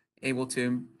still able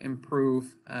to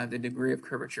improve the degree of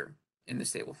curvature in the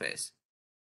stable phase.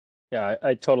 Yeah,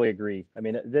 I totally agree. I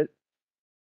mean,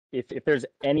 if there's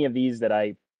any of these that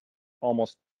I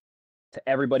almost to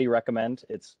everybody recommend,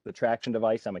 it's the traction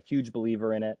device. I'm a huge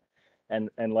believer in it.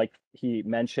 And like he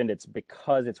mentioned, it's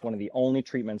because it's one of the only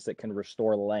treatments that can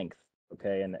restore length,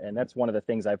 okay? And that's one of the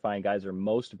things I find guys are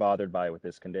most bothered by with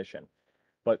this condition.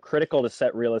 But critical to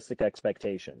set realistic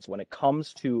expectations. When it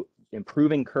comes to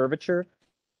improving curvature,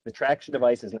 the traction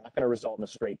device is not going to result in a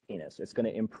straight penis. It's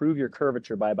going to improve your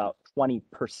curvature by about 20%,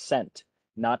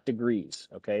 not degrees,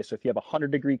 okay? So if you have a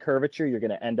 100-degree curvature, you're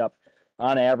going to end up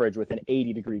on average with an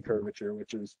 80-degree curvature,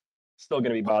 which is still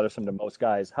going to be bothersome to most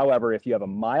guys. However, if you have a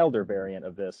milder variant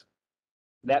of this,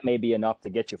 that may be enough to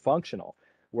get you functional,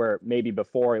 where maybe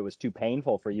before it was too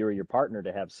painful for you or your partner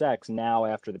to have sex. Now,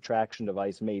 after the traction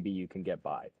device, maybe you can get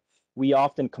by. We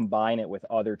often combine it with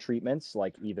other treatments,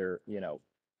 like either,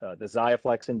 the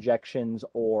Xiaflex injections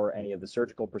or any of the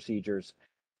surgical procedures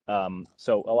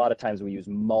So a lot of times we use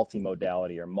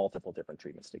multimodality or multiple different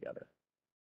treatments together.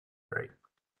 Great.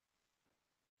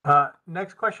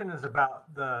 Next question is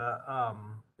about the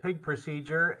PIG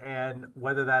procedure and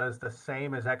whether that is the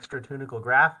same as extratunical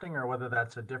grafting or whether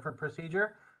that's a different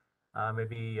procedure.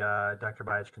 Maybe Dr.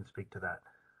 Byach can speak to that.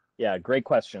 Yeah, great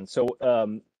question. So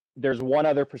there's one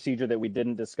other procedure that we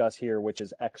didn't discuss here, which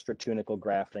is extratunical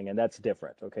grafting, and that's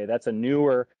different. Okay, that's a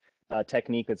newer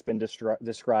technique that's been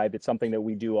described. It's something that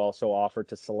we do also offer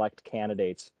to select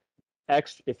candidates.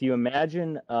 If you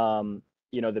imagine,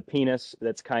 the penis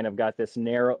that's kind of got this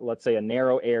narrow, let's say a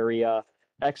narrow area,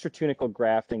 extratunical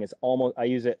grafting is almost, I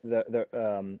use it,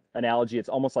 the analogy, it's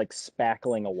almost like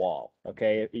spackling a wall.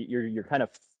 Okay, you're kind of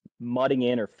mudding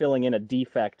in or filling in a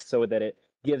defect so that it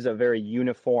gives a very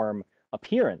uniform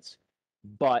appearance.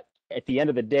 But at the end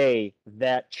of the day,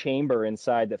 that chamber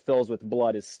inside that fills with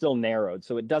blood is still narrowed.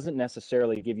 So it doesn't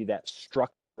necessarily give you that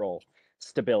structural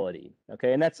stability.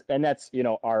 Okay. And that's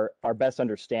our best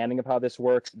understanding of how this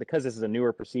works. Because this is a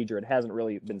newer procedure, it hasn't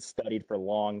really been studied for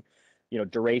long,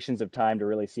 durations of time to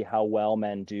really see how well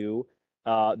men do.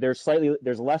 There's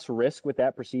less risk with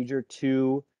that procedure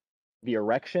to the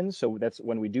erection. So that's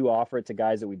when we do offer it to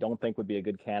guys that we don't think would be a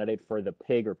good candidate for the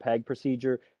PIG or PEG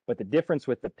procedure. But the difference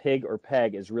with the PIG or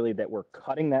PEG is really that we're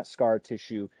cutting that scar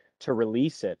tissue to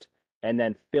release it and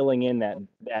then filling in that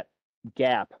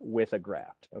gap with a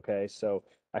graft. Okay. So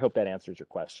I hope that answers your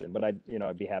question, but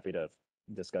I'd be happy to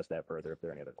discuss that further if there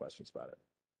are any other questions about it.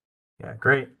 Yeah,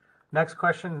 great. Next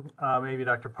question, maybe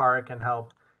Dr. Parra can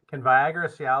help. Can Viagra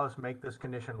Cialis make this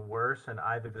condition worse in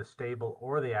either the stable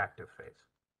or the active phase?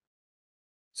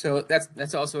 So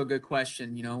that's also a good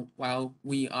question. While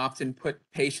we often put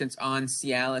patients on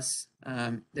Cialis,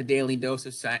 the daily dose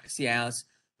of Cialis,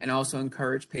 and also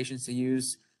encourage patients to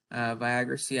use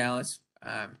Viagra Cialis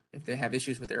if they have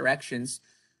issues with their erections,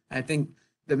 I think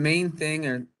the main thing,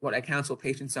 and what I counsel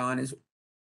patients on, is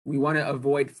we want to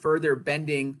avoid further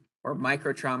bending or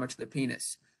microtrauma to the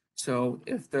penis. So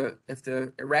if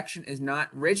the erection is not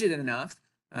rigid enough,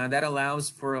 that allows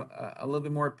for a little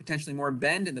bit more, potentially more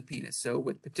bend in the penis. So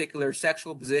with particular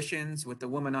sexual positions, with the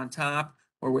woman on top,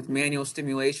 or with manual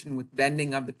stimulation, with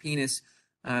bending of the penis,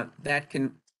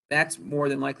 that's more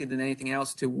than likely than anything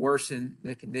else to worsen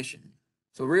the condition.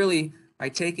 So really, by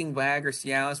taking Viagra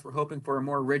Cialis, we're hoping for a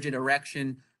more rigid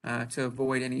erection to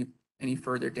avoid any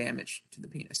further damage to the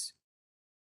penis.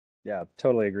 Yeah,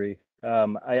 totally agree.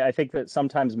 I think that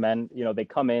sometimes men, they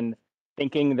come in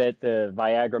thinking that the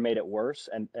Viagra made it worse.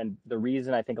 And the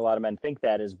reason I think a lot of men think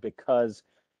that is because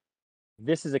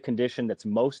this is a condition that's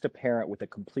most apparent with a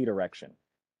complete erection.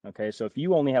 Okay, so if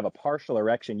you only have a partial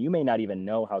erection, you may not even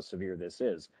know how severe this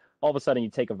is. All of a sudden, you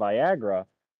take a Viagra,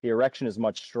 the erection is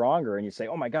much stronger, and you say,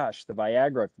 oh my gosh, the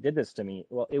Viagra did this to me.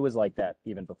 Well, it was like that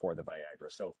even before the Viagra.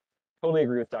 So totally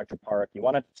agree with Dr. Park. You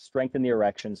want to strengthen the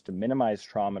erections to minimize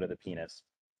trauma to the penis.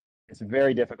 It's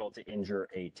very difficult to injure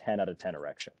a 10 out of 10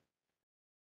 erection.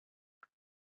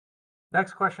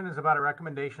 Next question is about a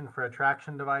recommendation for a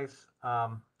traction device. I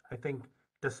think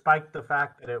despite the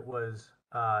fact that it was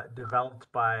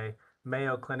developed by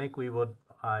Mayo Clinic, we would,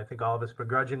 I think all of us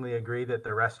begrudgingly agree that the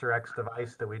Restorex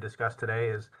device that we discussed today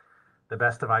is the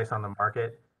best device on the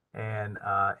market and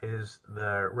is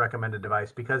the recommended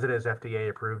device because it is FDA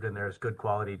approved and there's good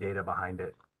quality data behind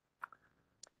it.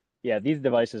 Yeah, these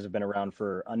devices have been around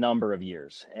for a number of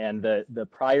years, and the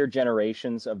prior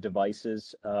generations of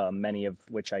devices, many of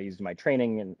which I used in my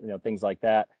training and things like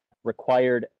that,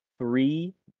 required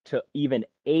 3 to even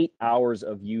 8 hours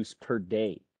of use per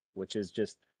day, which is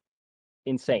just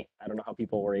insane. I don't know how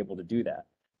people were able to do that.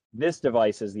 This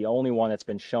device is the only one that's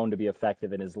been shown to be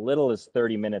effective in as little as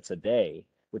 30 minutes a day,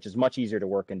 which is much easier to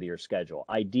work into your schedule.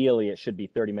 Ideally, it should be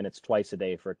 30 minutes twice a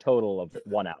day for a total of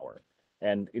 1 hour.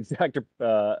 And Dr.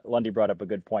 Lundy brought up a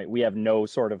good point. We have no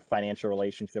sort of financial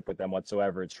relationship with them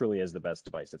whatsoever. It truly is the best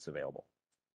device that's available.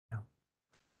 Yeah.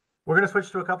 We're going to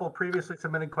switch to a couple of previously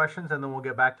submitted questions, and then we'll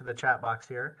get back to the chat box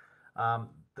here.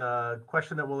 The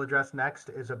question that we'll address next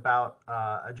is about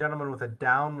a gentleman with a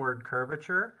downward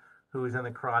curvature who is in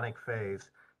the chronic phase.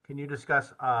 Can you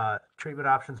discuss treatment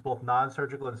options, both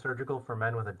non-surgical and surgical, for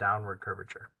men with a downward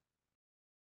curvature?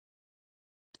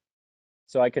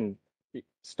 So I can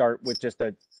start with just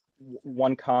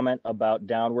one comment about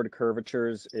downward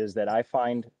curvatures is that I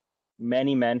find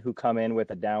many men who come in with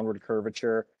a downward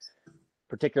curvature,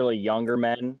 particularly younger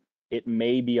men, it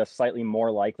may be a slightly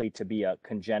more likely to be a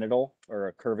congenital or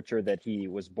a curvature that he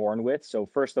was born with. So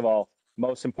first of all,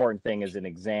 most important thing is an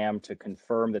exam to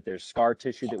confirm that there's scar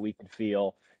tissue that we can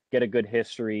feel, get a good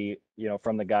history,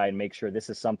 from the guy and make sure this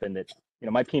is something that,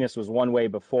 my penis was one way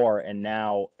before and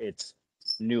now it's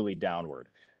newly downward.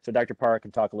 So Dr. Park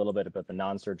can talk a little bit about the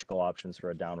non-surgical options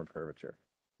for a downward curvature.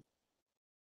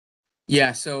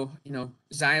 Yeah, so,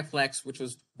 Xiaflex, which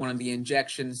was one of the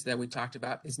injections that we talked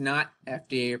about, is not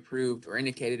FDA approved or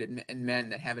indicated in men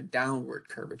that have a downward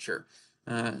curvature.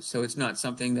 So it's not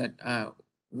something that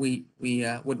we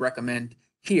would recommend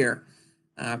here.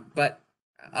 But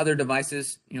other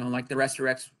devices, like the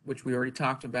Restorex, which we already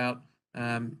talked about,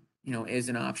 is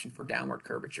an option for downward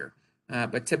curvature.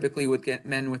 But typically with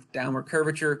men with downward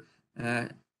curvature,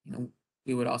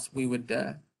 we would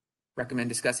recommend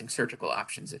discussing surgical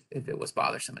options if it was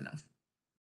bothersome enough.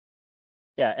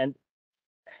 Yeah, and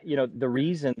the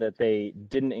reason that they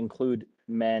didn't include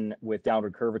men with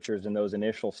downward curvatures in those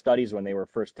initial studies when they were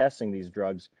first testing these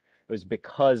drugs was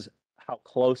because how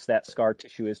close that scar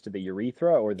tissue is to the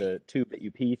urethra or the tube that you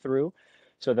pee through.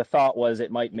 So the thought was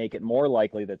it might make it more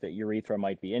likely that the urethra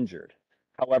might be injured.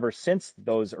 However, since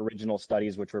those original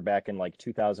studies, which were back in like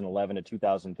 2011 to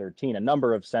 2013, a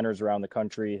number of centers around the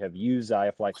country have used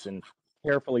Xiaflex in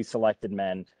carefully selected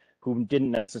men who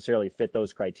didn't necessarily fit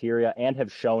those criteria and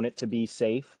have shown it to be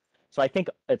safe. So I think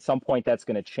at some point that's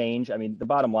going to change. I mean, the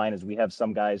bottom line is we have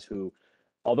some guys who,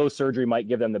 although surgery might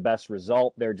give them the best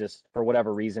result, they're just, for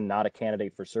whatever reason, not a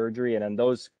candidate for surgery. And in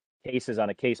those cases, on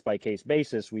a case-by-case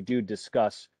basis, we do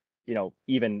discuss,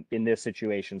 even in this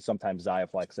situation, sometimes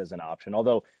Xiaflex as an option,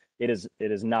 although it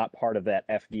is not part of that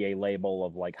FDA label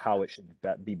of like how it should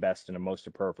be best and most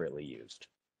appropriately used.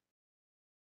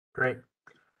 Great.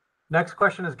 Next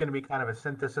question is going to be kind of a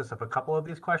synthesis of a couple of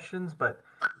these questions, but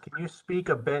can you speak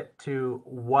a bit to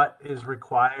what is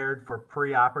required for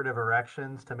preoperative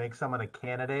erections to make someone a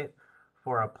candidate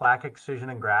for a plaque excision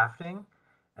and grafting?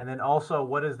 And then also,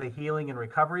 what is the healing and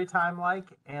recovery time like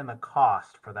and the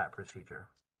cost for that procedure?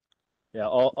 Yeah,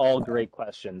 all great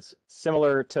questions.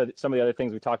 Similar to some of the other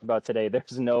things we talked about today,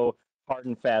 there's no hard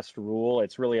and fast rule.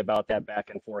 It's really about that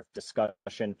back and forth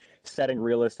discussion, setting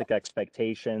realistic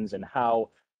expectations and how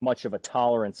much of a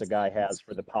tolerance a guy has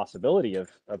for the possibility of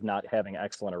not having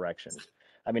excellent erections.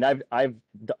 I mean, I've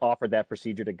offered that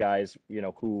procedure to guys,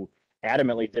 who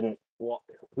adamantly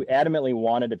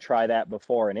wanted to try that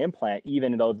before an implant,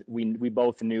 even though we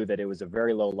both knew that it was a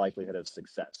very low likelihood of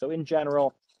success. So in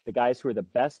general, the guys who are the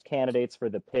best candidates for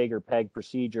the PIG or PEG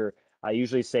procedure, I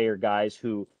usually say are guys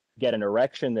who get an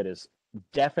erection that is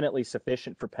definitely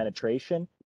sufficient for penetration,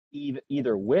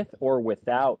 either with or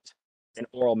without an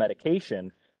oral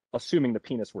medication, assuming the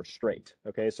penis were straight.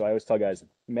 Okay, so I always tell guys,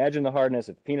 imagine the hardness.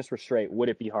 If the penis were straight, would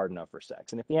it be hard enough for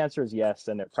sex? And if the answer is yes,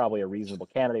 then they're probably a reasonable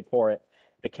candidate for it.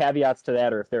 The caveats to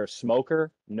that are if they're a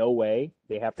smoker, no way,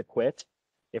 they have to quit.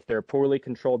 If they're a poorly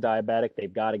controlled diabetic,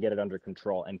 they've got to get it under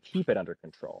control and keep it under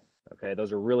control. Okay,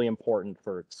 those are really important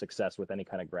for success with any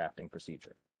kind of grafting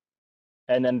procedure.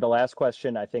 And then the last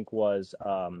question I think was,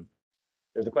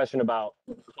 there's a question about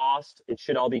cost. It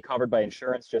should all be covered by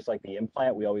insurance, just like the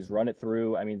implant. We always run it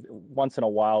through. I mean, once in a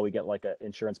while we get like an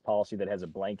insurance policy that has a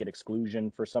blanket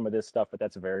exclusion for some of this stuff, but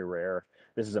that's very rare.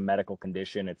 This is a medical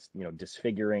condition. It's,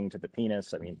 disfiguring to the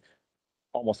penis. I mean,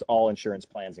 almost all insurance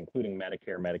plans, including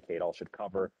Medicare, Medicaid, all should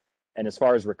cover. And as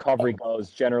far as recovery goes,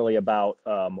 generally about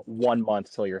 1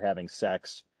 month till you're having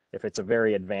sex. If it's a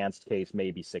very advanced case,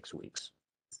 maybe 6 weeks.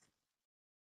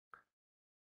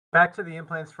 Back to the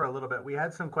implants for a little bit. We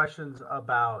had some questions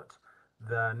about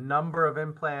the number of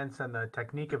implants and the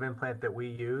technique of implant that we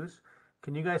use.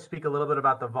 Can you guys speak a little bit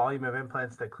about the volume of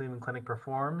implants that Cleveland Clinic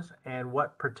performs and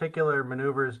what particular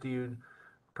maneuvers do you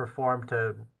perform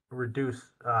to reduce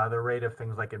the rate of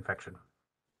things like infection?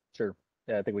 Sure.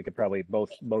 Yeah, I think we could probably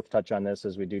both touch on this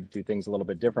as we do things a little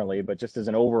bit differently, but just as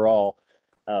an overall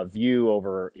view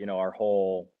over, our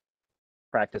whole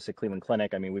practice at Cleveland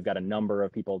Clinic. I mean, we've got a number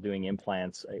of people doing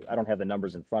implants. I don't have the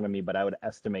numbers in front of me, but I would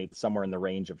estimate somewhere in the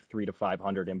range of 300 to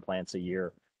 500 implants a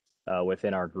year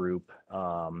within our group.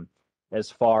 As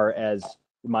far as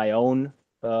my own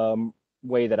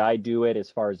way that I do it, as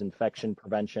far as infection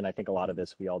prevention, I think a lot of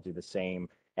this we all do the same.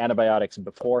 Antibiotics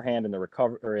beforehand in the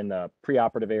or in the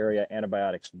preoperative area,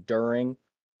 antibiotics during,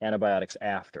 antibiotics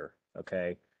after.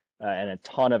 Okay. And a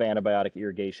ton of antibiotic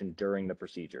irrigation during the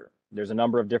procedure. There's a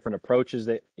number of different approaches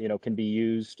that can be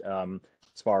used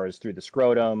as far as through the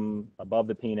scrotum, above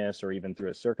the penis, or even through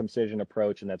a circumcision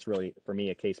approach, and that's really for me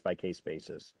a case-by-case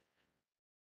basis.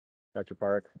 Dr.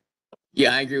 Park?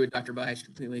 Yeah, I agree with Dr. Baez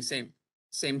completely.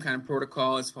 Same kind of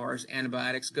protocol as far as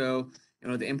antibiotics go.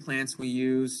 The implants we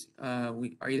use,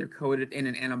 we are either coated in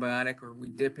an antibiotic or we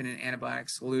dip in an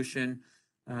antibiotic solution.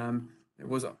 There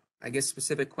was I guess,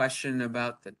 specific question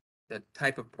about the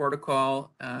type of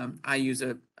protocol. I use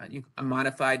a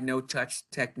modified no-touch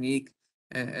technique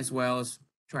as well as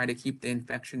try to keep the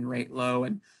infection rate low.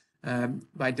 And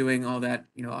by doing all that,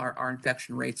 our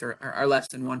infection rates are less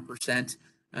than 1%,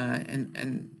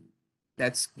 and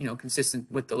that's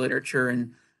consistent with the literature,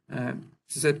 and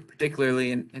so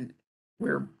particularly, and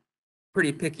we're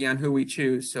pretty picky on who we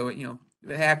choose. So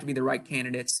they have to be the right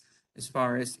candidates as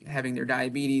far as having their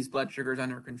diabetes, blood sugars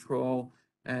under control,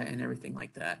 and everything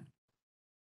like that.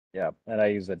 Yeah, and I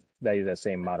use that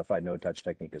same modified no-touch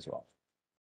technique as well.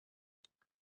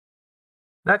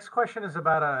 Next question is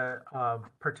about a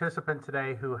participant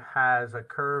today who has a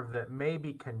curve that may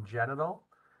be congenital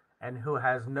and who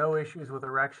has no issues with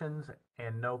erections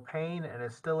and no pain and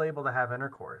is still able to have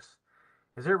intercourse.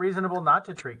 Is it reasonable not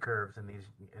to treat curves in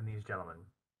these gentlemen?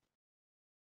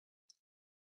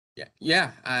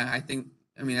 Yeah. I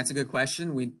mean, that's a good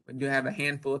question. We do have a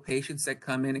handful of patients that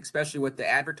come in, especially with the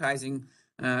advertising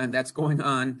that's going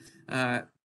on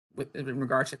in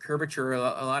regards to curvature. A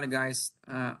lot of guys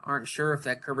aren't sure if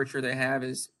that curvature they have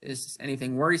is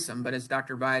anything worrisome. But as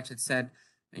Dr. Vajec had said,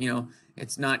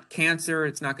 it's not cancer.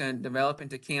 It's not going to develop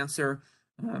into cancer.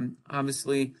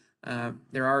 Obviously,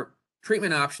 there are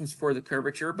treatment options for the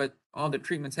curvature, but all the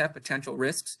treatments have potential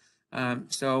risks.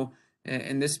 So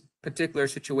in this particular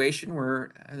situation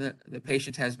where the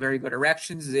patient has very good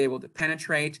erections, is able to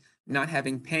penetrate, not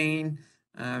having pain,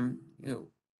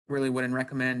 really wouldn't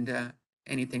recommend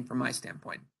anything from my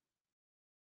standpoint.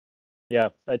 Yeah,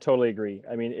 I totally agree.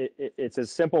 I mean, it's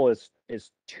as simple as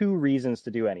two reasons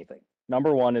to do anything.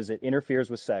 Number one is it interferes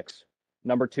with sex.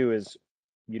 Number two is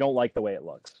you don't like the way it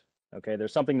looks. Okay,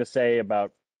 there's something to say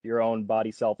about your own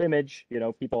body self-image.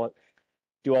 People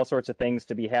do all sorts of things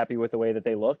to be happy with the way that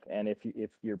they look, and if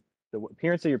the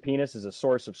appearance of your penis is a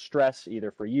source of stress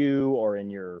either for you or in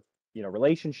your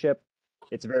relationship,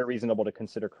 it's very reasonable to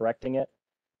consider correcting it.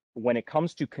 When it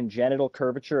comes to congenital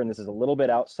curvature, and this is a little bit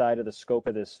outside of the scope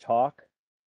of this talk,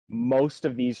 most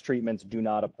of these treatments do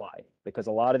not apply, because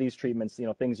a lot of these treatments,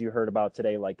 things you heard about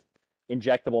today, like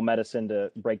injectable medicine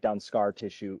to break down scar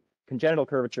tissue, congenital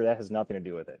curvature, that has nothing to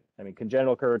do with it. I mean,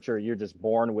 congenital curvature, you're just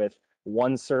born with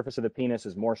one surface of the penis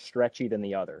is more stretchy than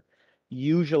the other.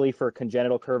 Usually for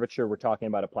congenital curvature, we're talking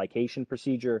about a plication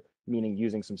procedure, meaning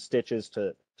using some stitches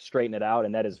to straighten it out,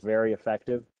 and that is very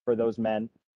effective for those men.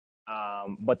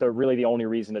 But the only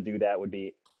reason to do that would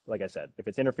be, like I said, if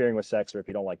it's interfering with sex or if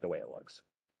you don't like the way it looks.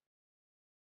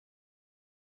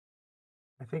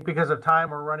 I think because of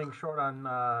time, we're running short on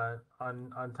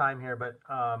time here, but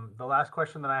the last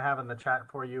question that I have in the chat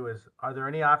for you is, are there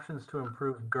any options to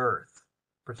improve girth,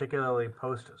 particularly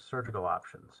post-surgical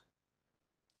options?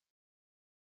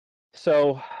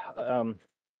 So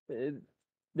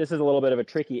this is a little bit of a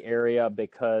tricky area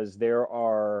because there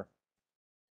are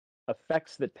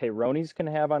effects that Peyronies can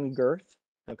have on girth,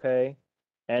 okay?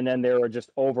 And then there are just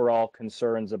overall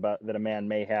concerns about that a man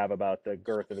may have about the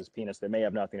girth of his penis that may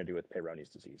have nothing to do with Peyronie's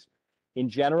disease. In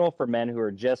general, for men who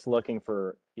are just looking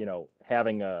for,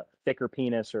 having a thicker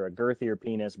penis or a girthier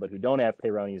penis, but who don't have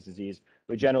Peyronie's disease,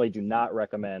 we generally do not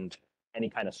recommend any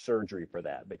kind of surgery for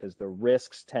that because the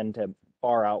risks tend to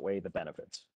far outweigh the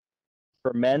benefits.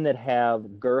 For men that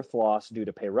have girth loss due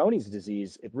to Peyronie's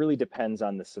disease, it really depends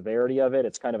on the severity of it.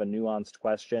 It's kind of a nuanced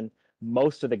question.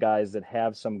 Most of the guys that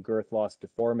have some girth loss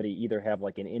deformity either have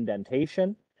like an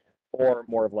indentation or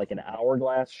more of like an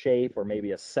hourglass shape, or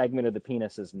maybe a segment of the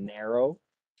penis is narrow.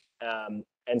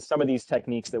 And some of these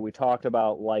techniques that we talked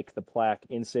about, like the plaque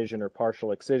incision or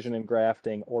partial excision and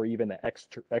grafting, or even the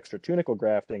extratunical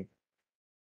grafting,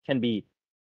 can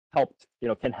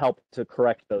help to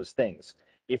correct those things.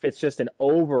 If it's just an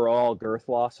overall girth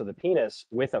loss of the penis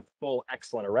with a full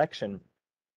excellent erection,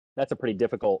 that's a pretty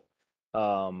difficult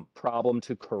problem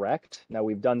to correct. Now,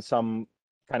 we've done some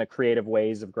kind of creative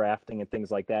ways of grafting and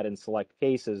things like that in select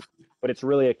cases, but it's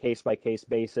really a case-by-case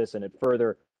basis. And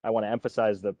I want to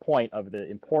emphasize the point of the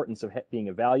importance of being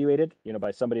evaluated,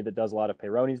 by somebody that does a lot of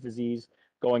Peyronie's disease,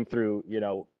 going through,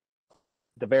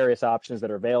 the various options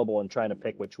that are available and trying to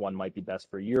pick which one might be best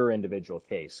for your individual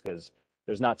case, because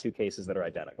there's not two cases that are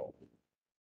identical.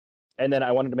 And then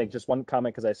I wanted to make just one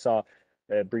comment because I saw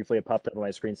briefly it popped up on my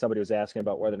screen. Somebody was asking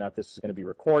about whether or not this is going to be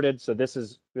recorded. So this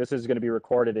is going to be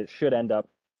recorded. It should end up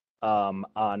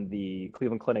on the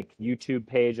Cleveland Clinic YouTube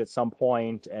page at some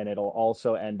point, and it'll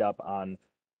also end up on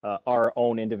our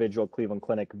own individual Cleveland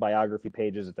Clinic biography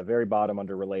pages at the very bottom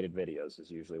under related videos is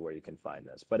usually where you can find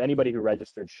this. But anybody who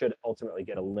registered should ultimately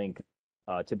get a link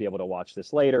to be able to watch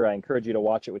this later. I encourage you to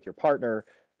watch it with your partner,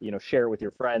 share it with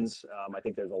your friends. I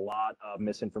think there's a lot of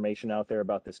misinformation out there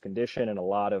about this condition and a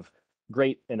lot of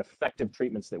great and effective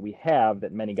treatments that we have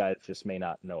that many guys just may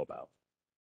not know about.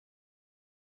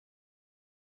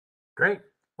 Great.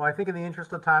 Well, I think in the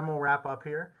interest of time, we'll wrap up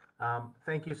here.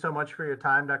 Thank you so much for your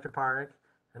time, Dr. Parekh.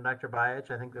 and Dr.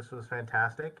 Bayach. I think this was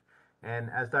fantastic. And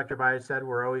as Dr. Bayach said,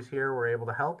 we're always here. We're able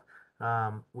to help.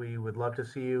 We would love to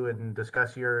see you and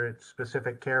discuss your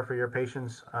specific care for your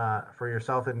patients, for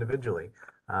yourself individually.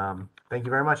 Thank you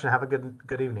very much and have a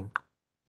good evening.